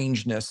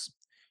strangeness,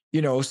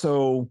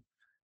 so,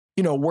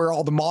 where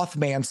all the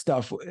Mothman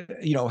stuff,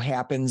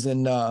 happens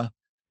in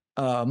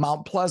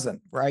Mount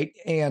Pleasant, right?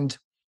 And,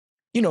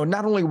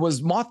 not only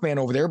was Mothman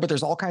over there, but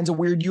there's all kinds of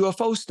weird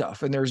UFO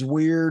stuff, and there's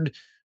weird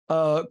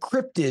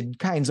cryptid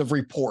kinds of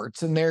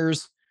reports, and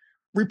there's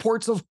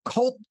reports of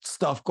cult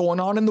stuff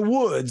going on in the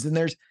woods, and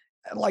there's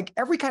like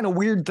every kind of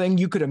weird thing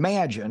you could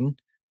imagine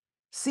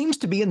seems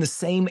to be in the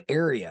same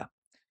area.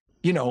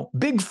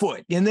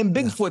 Bigfoot, and then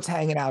Yeah. Bigfoot's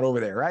hanging out over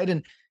there,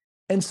 right?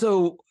 And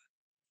so,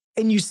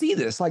 and you see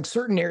this like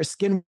certain areas,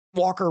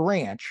 Skinwalker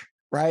Ranch,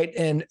 right,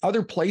 and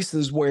other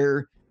places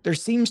where there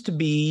seems to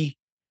be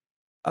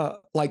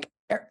like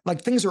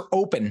things are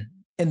open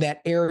in that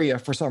area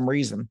for some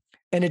reason,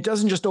 and it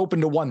doesn't just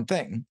open to one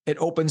thing; it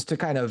opens to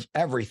kind of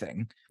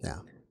everything. Yeah.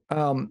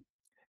 Um,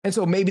 and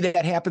so maybe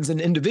that happens in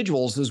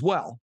individuals as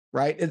well,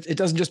 right? It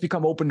doesn't just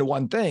become open to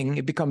one thing;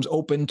 it becomes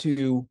open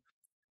to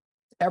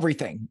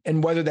everything,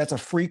 and whether that's a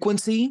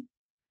frequency,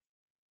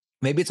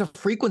 maybe it's a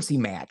frequency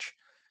match,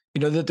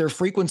 that their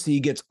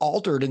frequency gets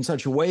altered in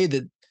such a way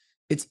that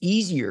it's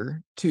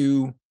easier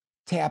to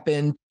tap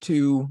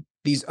into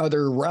these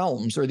other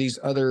realms or these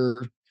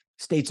other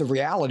states of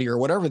reality or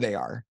whatever they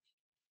are.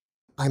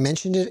 I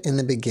mentioned it in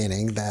the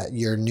beginning that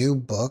your new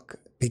book,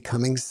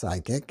 Becoming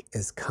Psychic,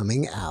 is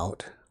coming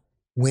out.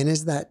 When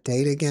is that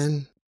date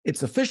again?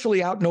 It's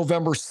officially out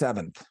November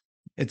 7th.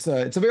 It's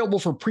available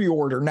for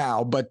pre-order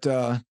now, but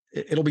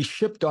it'll be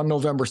shipped on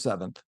November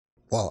 7th.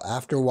 Well,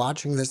 after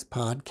watching this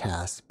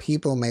podcast,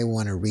 people may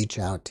want to reach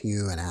out to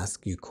you and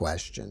ask you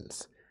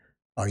questions.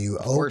 Are you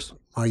Of course.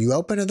 Are you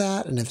open to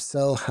that? And if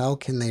so, how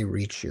can they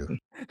reach you?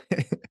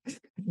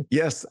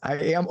 Yes, I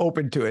am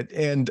open to it.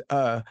 And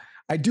I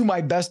do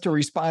my best to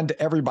respond to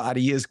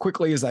everybody as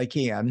quickly as I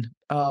can.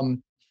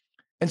 And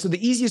so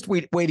the easiest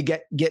way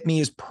to get me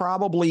is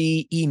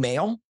probably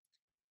email.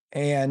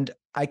 And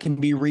I can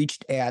be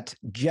reached at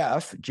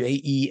Jeff,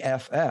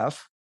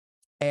 Jeff,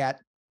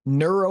 at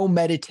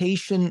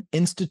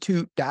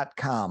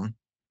neuromeditationinstitute.com.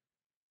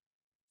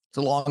 It's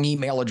a long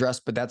email address,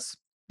 but that's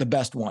the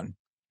best one.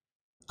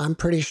 I'm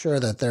pretty sure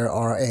that there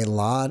are a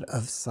lot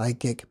of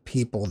psychic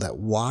people that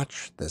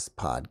watch this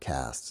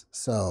podcast.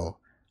 So,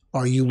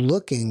 are you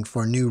looking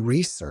for new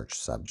research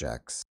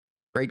subjects?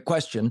 Great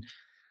question.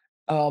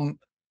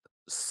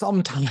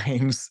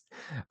 Sometimes.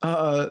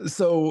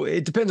 So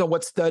it depends on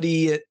what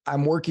study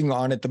I'm working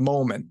on at the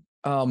moment.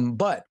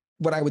 But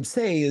what I would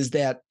say is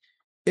that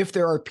if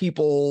there are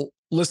people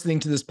listening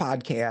to this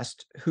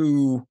podcast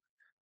who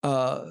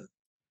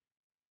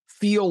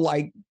feel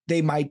like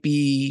they might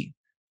be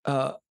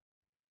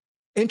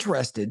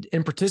interested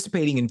in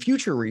participating in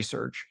future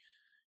research,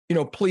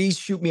 please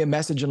shoot me a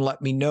message and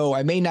let me know.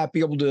 I may not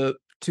be able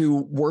to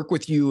work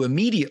with you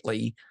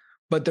immediately,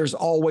 but there's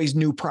always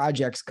new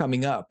projects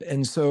coming up.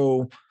 And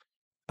so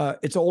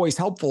it's always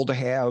helpful to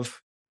have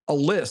a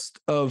list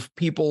of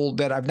people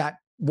that I've not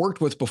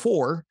worked with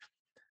before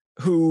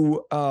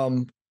who,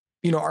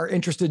 are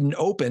interested and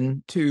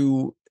open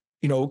to,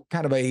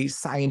 kind of a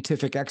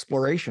scientific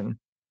exploration.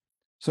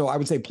 So I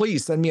would say,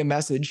 please send me a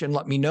message and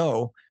let me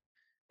know.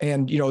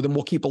 And, then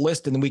we'll keep a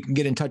list and then we can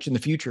get in touch in the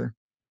future.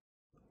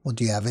 Well,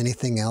 do you have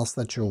anything else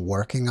that you're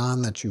working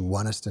on that you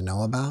want us to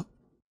know about?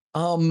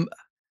 I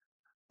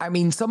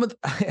mean, some of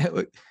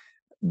the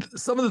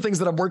things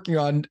that I'm working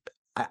on,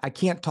 I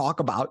can't talk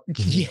about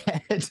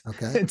yet.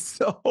 Okay. And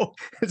so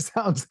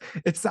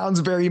it sounds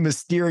very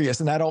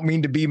mysterious, and I don't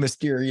mean to be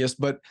mysterious,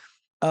 but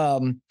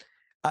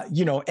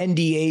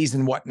NDAs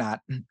and whatnot.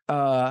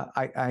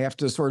 I have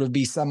to sort of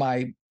be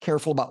semi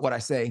careful about what I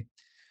say.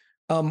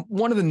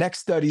 One of the next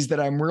studies that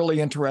I'm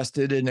really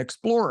interested in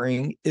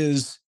exploring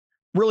is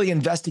really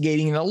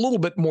investigating in a little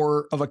bit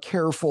more of a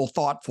careful,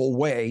 thoughtful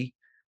way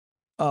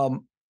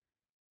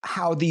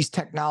how these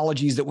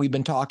technologies that we've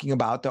been talking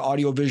about, the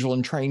audiovisual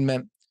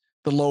entrainment,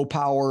 the low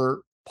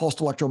power pulsed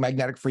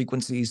electromagnetic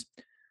frequencies,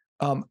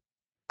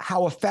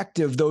 how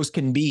effective those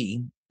can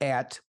be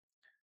at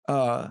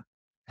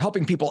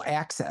helping people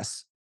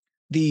access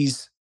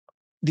these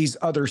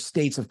other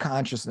states of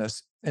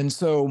consciousness. And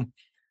so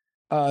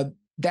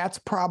that's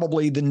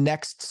probably the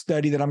next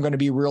study that I'm going to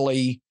be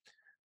really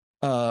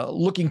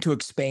looking to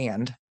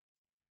expand.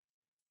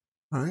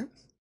 All right.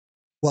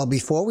 Well,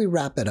 before we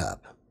wrap it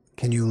up,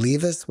 can you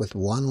leave us with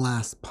one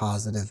last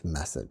positive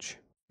message?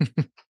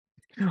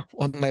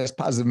 One last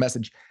positive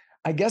message.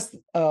 I guess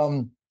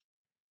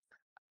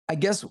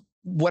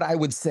what I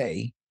would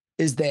say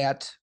is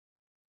that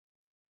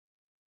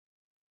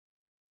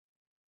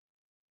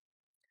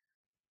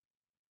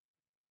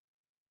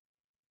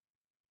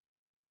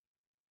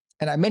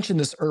and I mentioned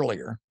this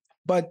earlier,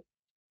 but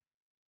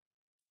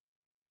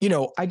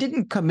I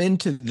didn't come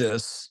into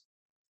this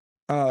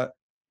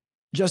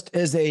just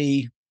as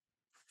a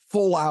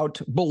full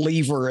out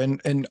believer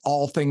in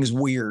all things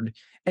weird.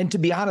 And to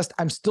be honest,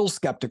 I'm still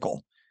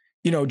skeptical.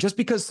 Just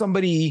because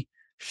somebody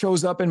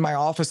shows up in my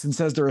office and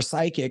says they're a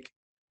psychic,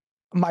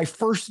 my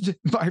first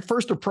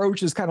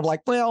approach is kind of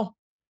like, well,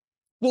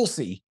 we'll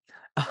see.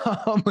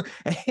 Um,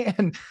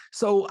 and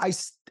so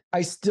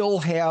I still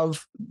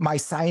have my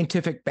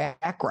scientific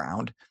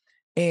background,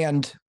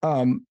 and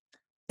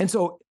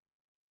so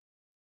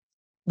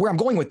where I'm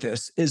going with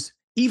this is,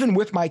 even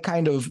with my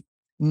kind of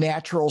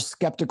natural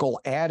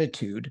skeptical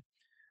attitude,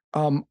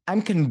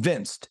 I'm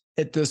convinced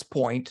at this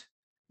point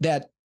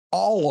that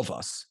all of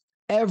us,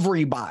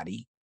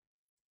 everybody,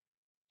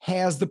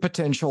 has the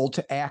potential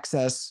to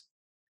access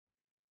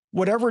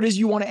whatever it is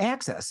you want to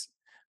access,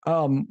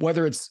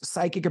 whether it's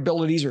psychic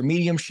abilities or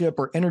mediumship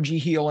or energy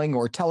healing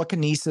or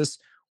telekinesis.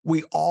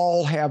 We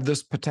all have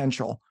this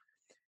potential.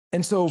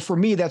 And so for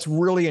me, that's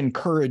really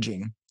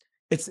encouraging.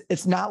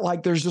 It's not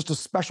like there's just a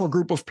special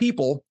group of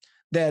people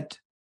that,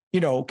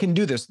 can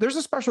do this. There's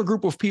a special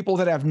group of people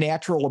that have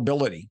natural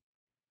ability,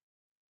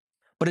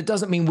 but it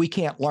doesn't mean we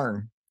can't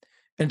learn.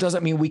 And it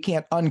doesn't mean we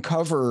can't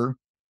uncover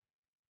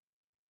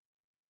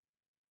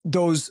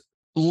those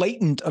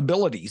latent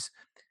abilities.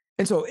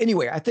 And so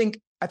anyway, I think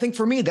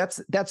for me,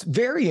 that's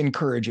very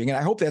encouraging. And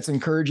I hope that's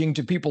encouraging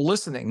to people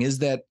listening, is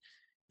that,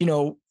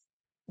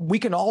 we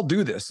can all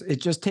do this.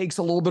 It just takes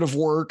a little bit of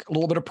work, a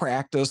little bit of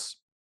practice,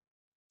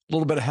 a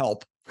little bit of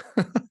help.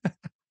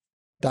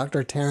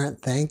 Dr. Tarrant,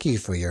 thank you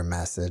for your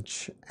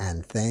message,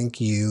 and thank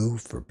you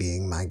for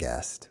being my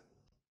guest.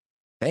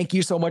 Thank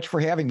you so much for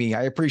having me.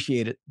 I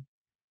appreciate it.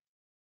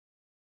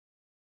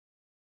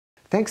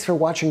 Thanks for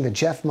watching the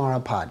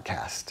JeffMara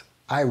podcast.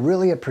 I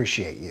really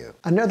appreciate you.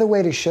 Another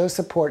way to show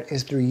support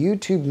is through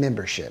YouTube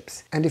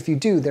memberships. And if you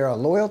do, there are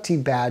loyalty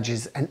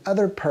badges and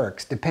other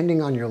perks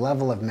depending on your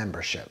level of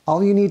membership.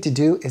 All you need to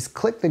do is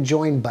click the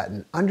join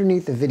button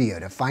underneath the video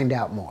to find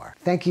out more.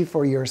 Thank you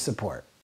for your support.